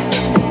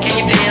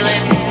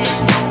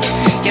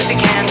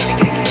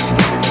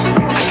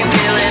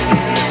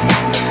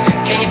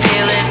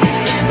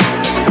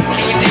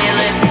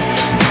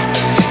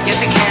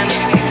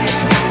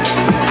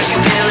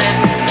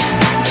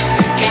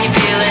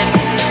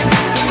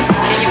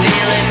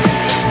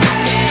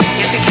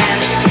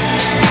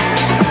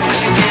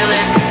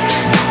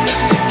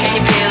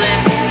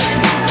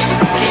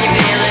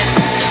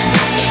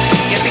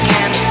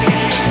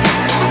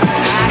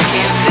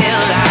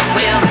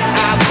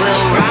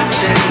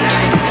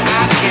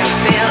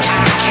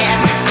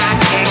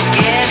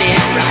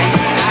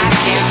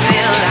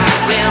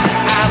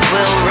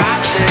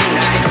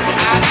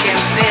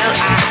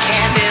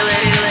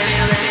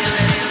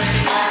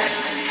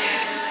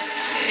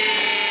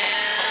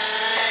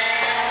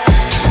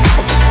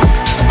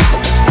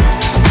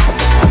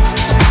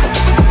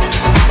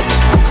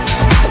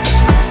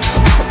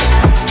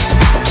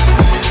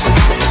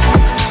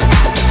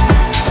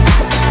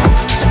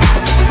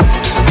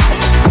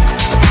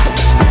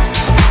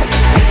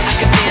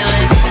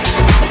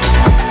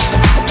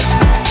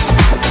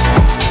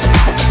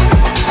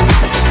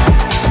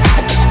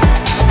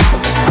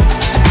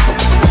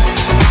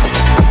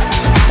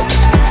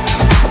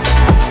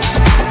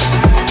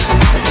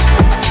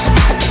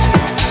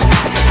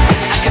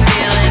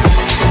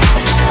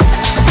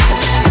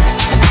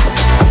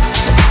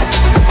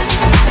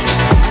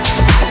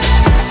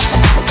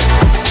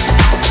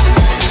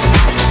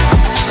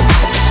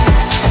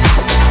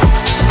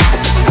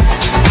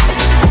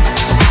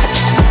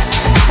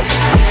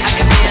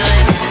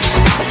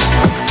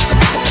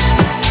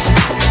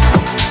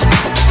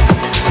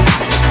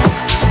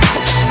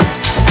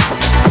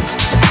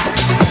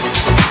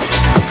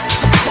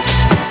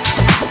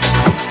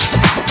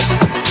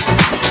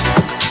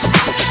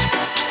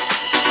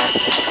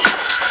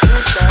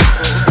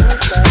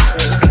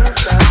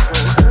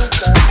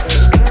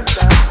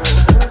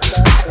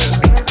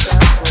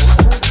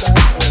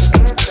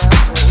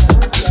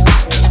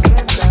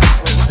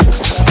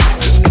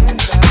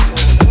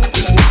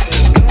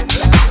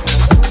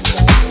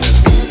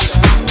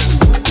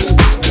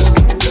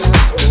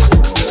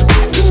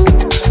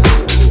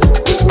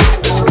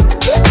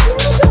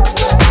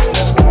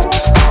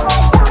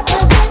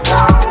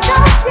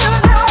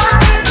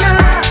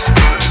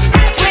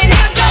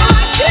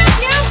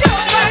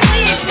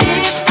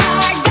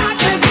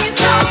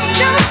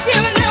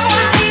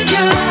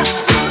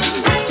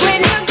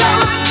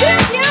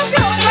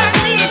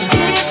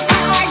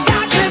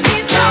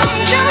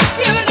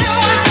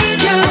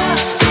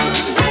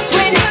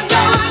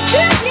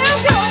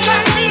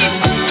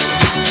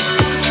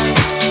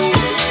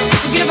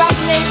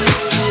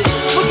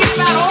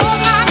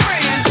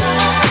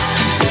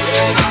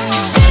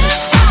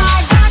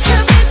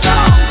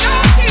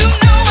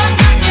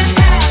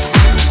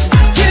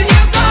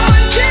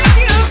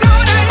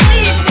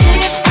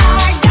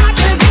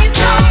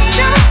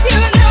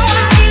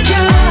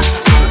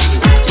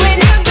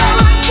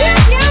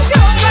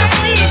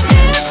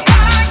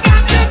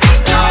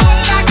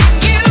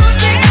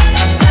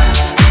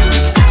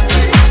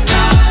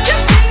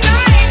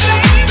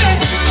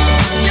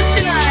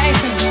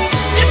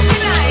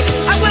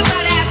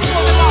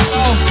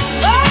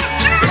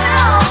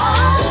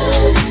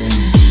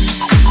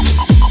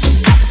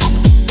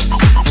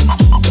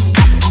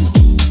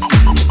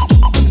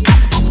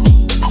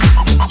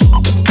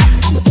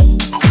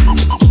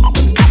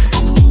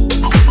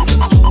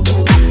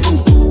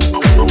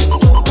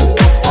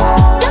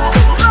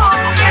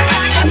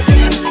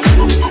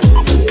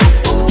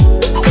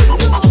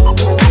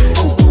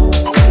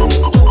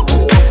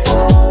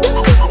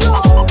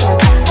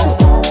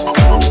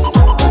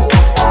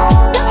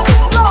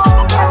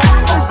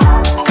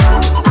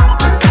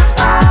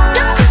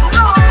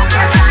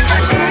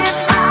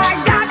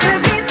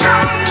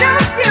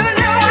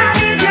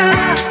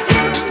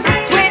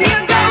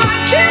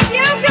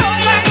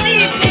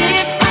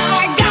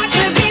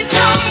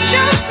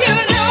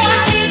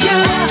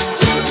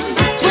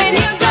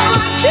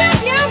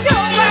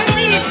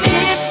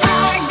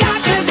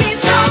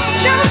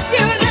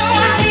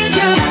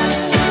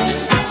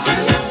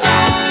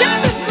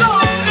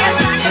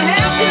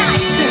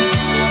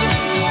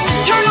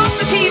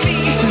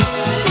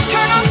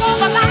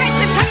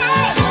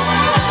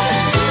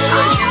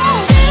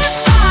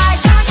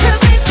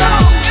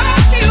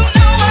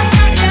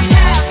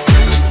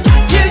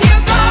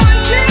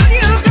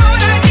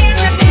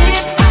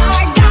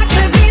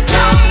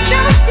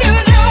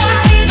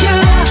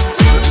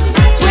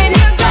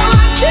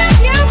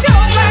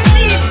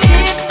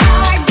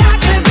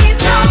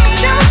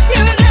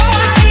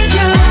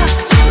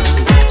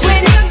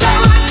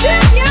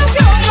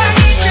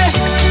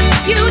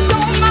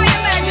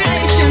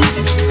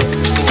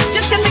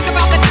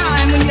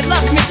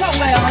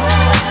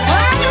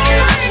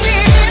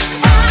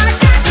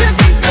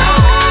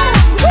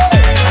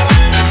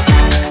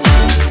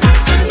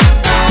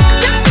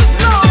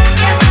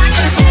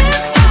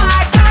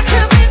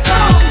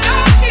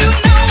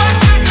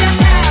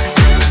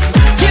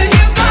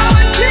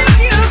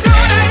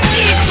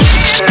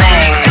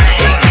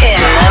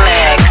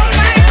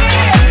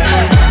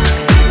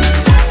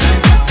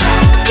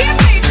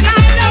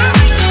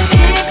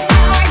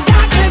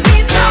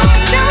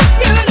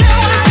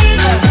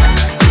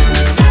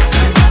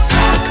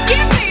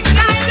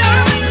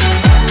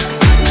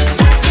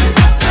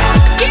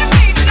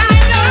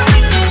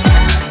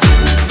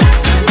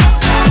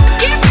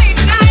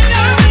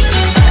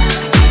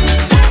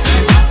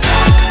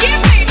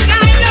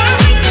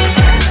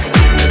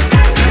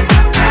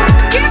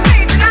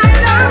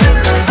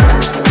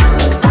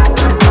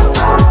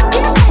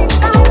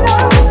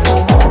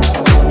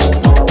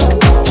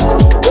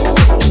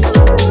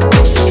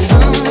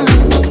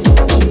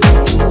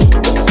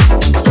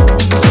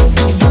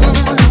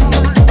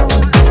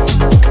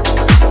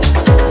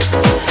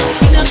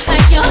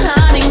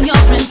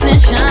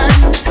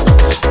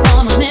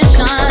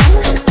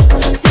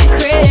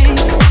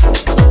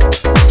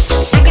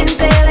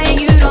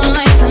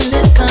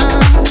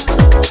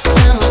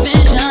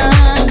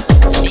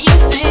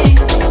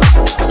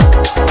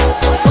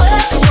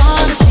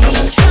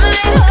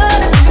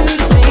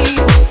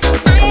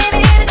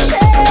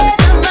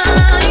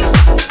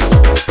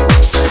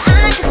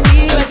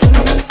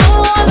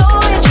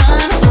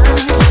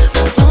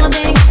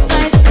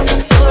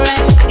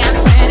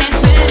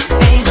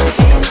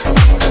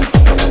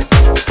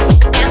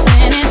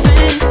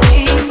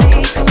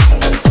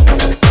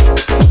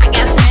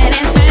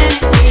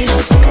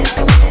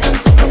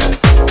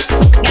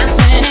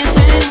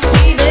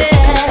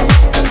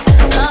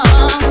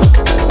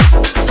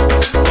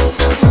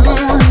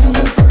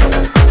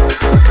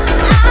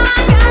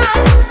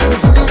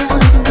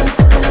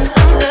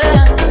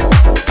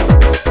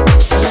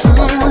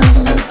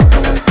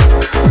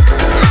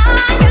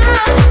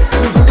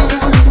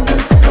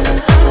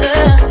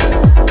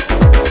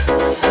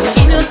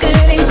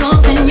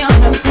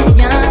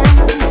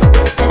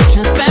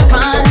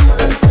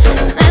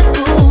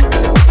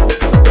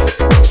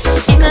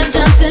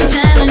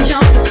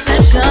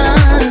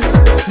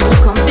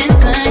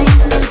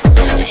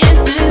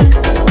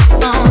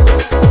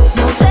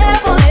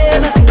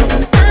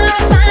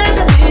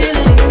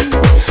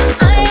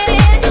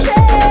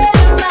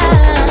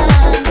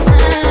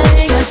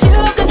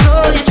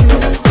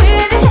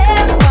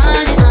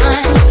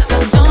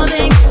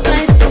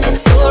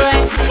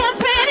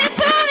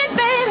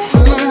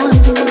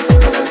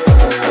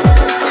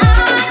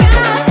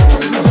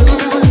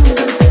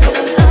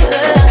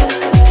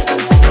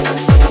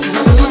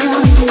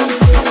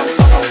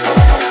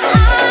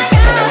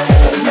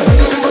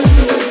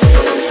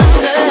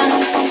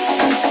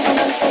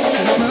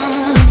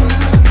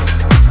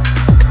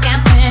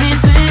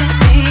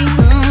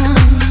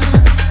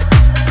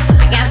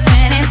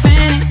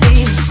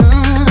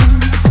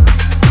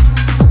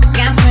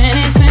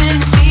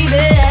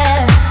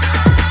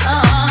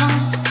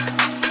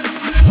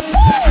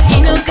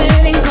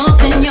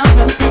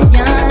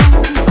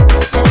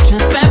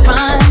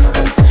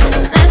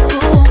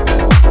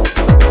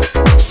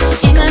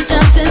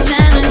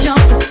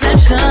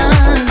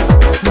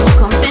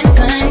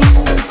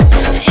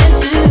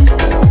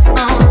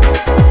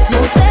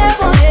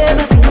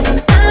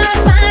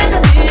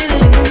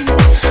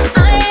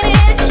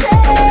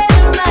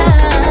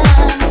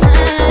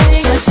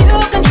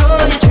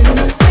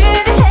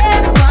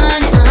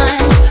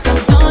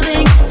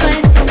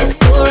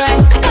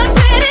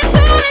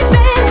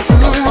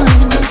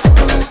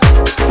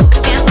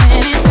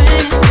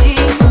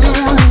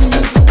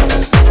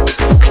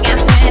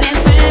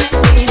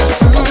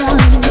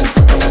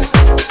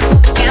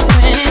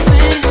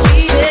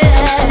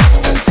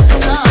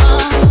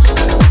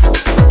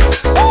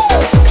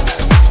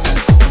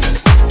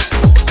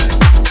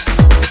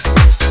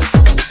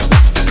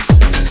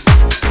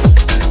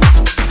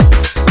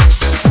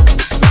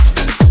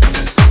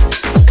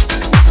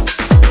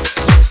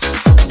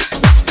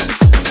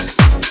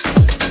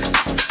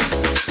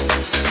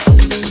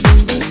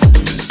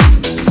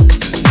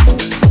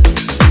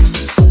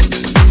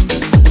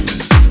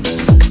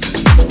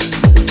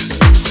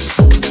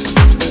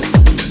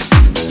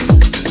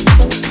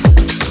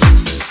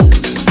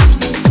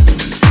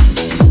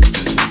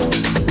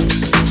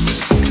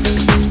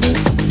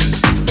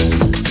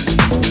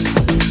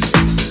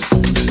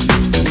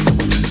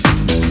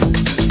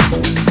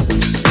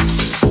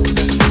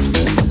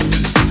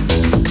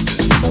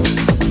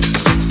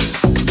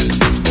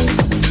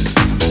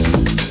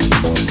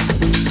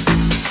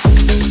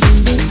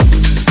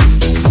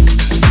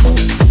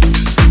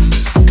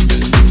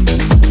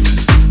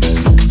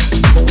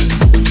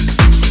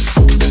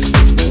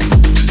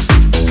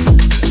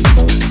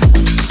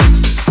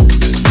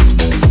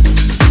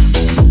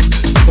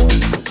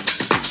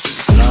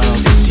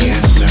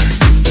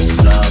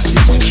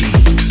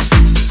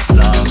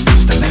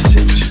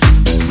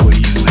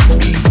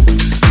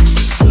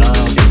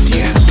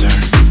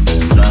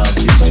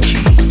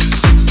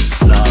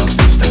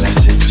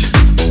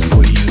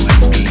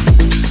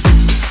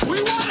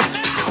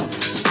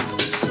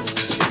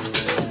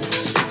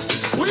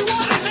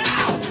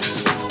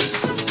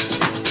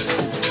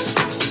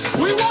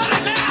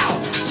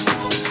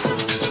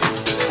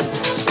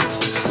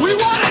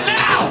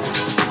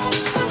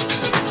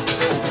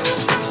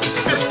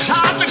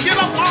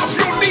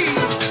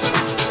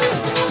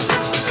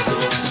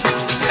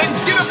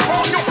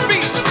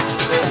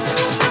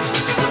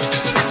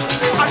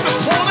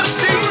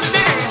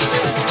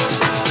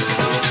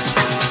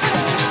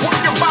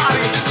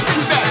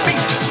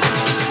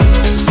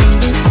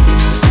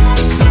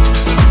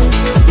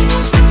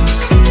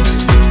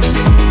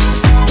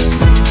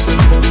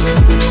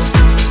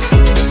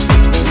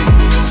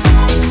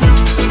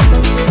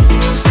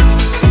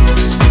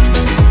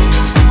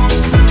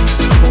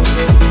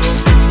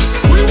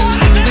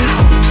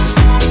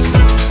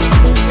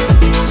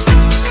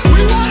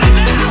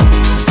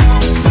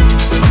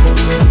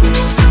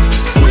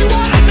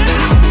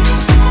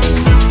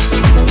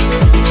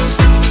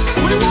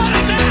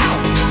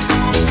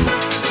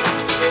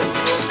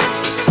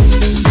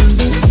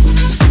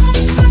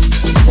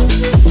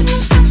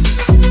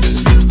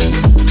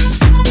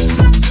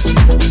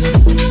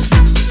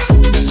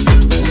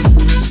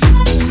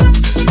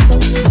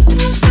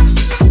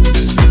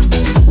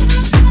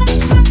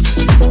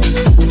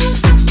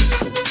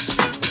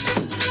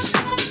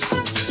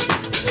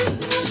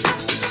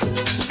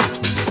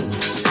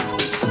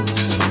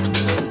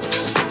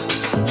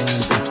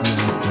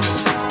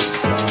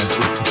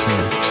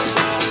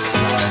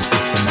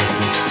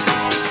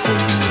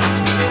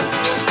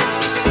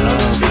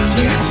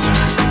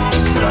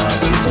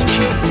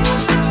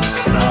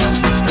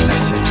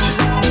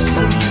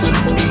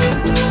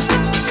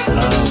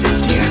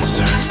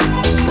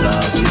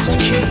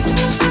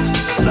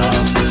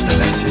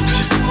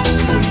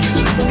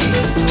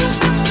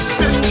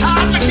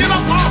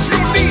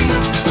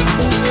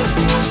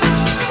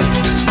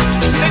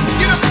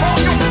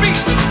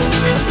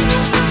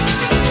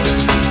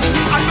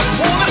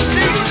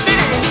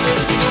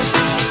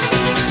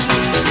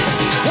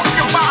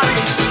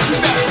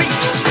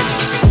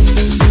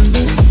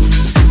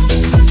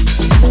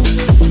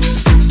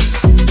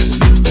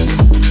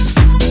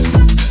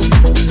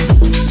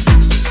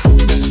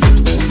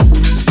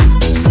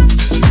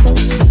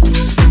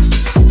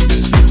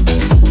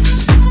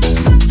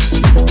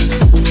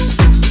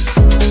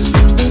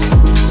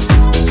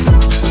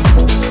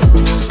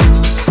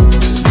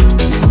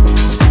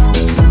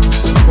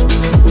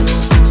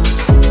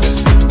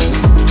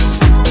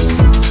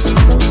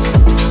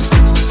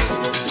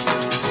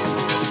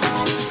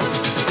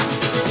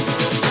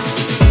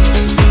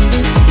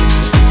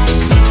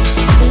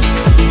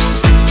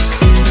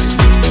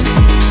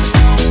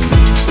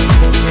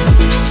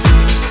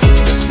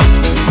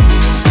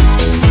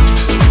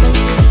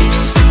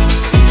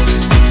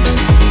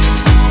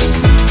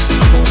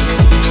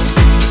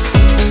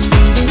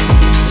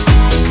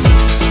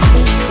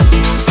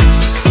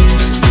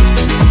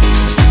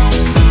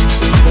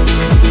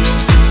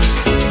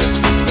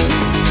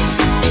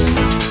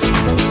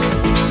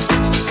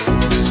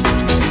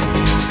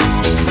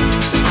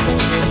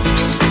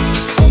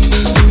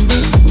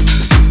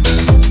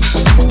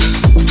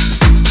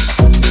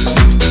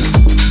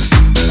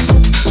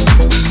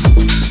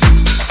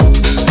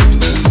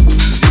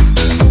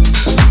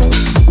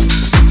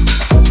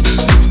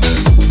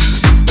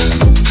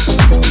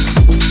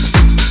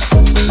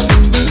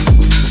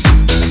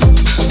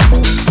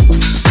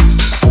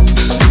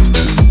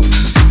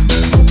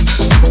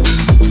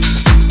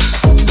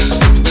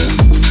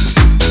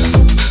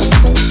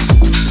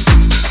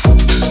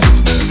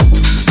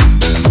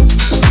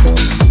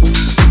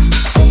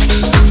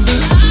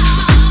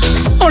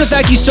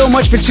 you so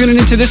much for tuning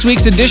into this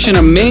week's edition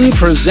of Ming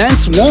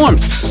Presents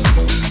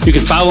Warmth. You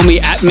can follow me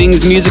at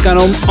Ming's Music on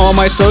all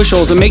my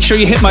socials, and make sure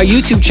you hit my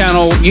YouTube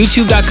channel,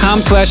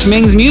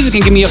 youtube.com/Ming's Music,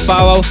 and give me a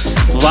follow.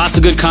 Lots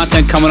of good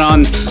content coming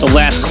on the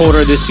last quarter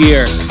of this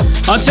year.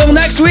 Until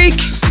next week,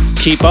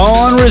 keep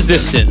on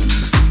resisting.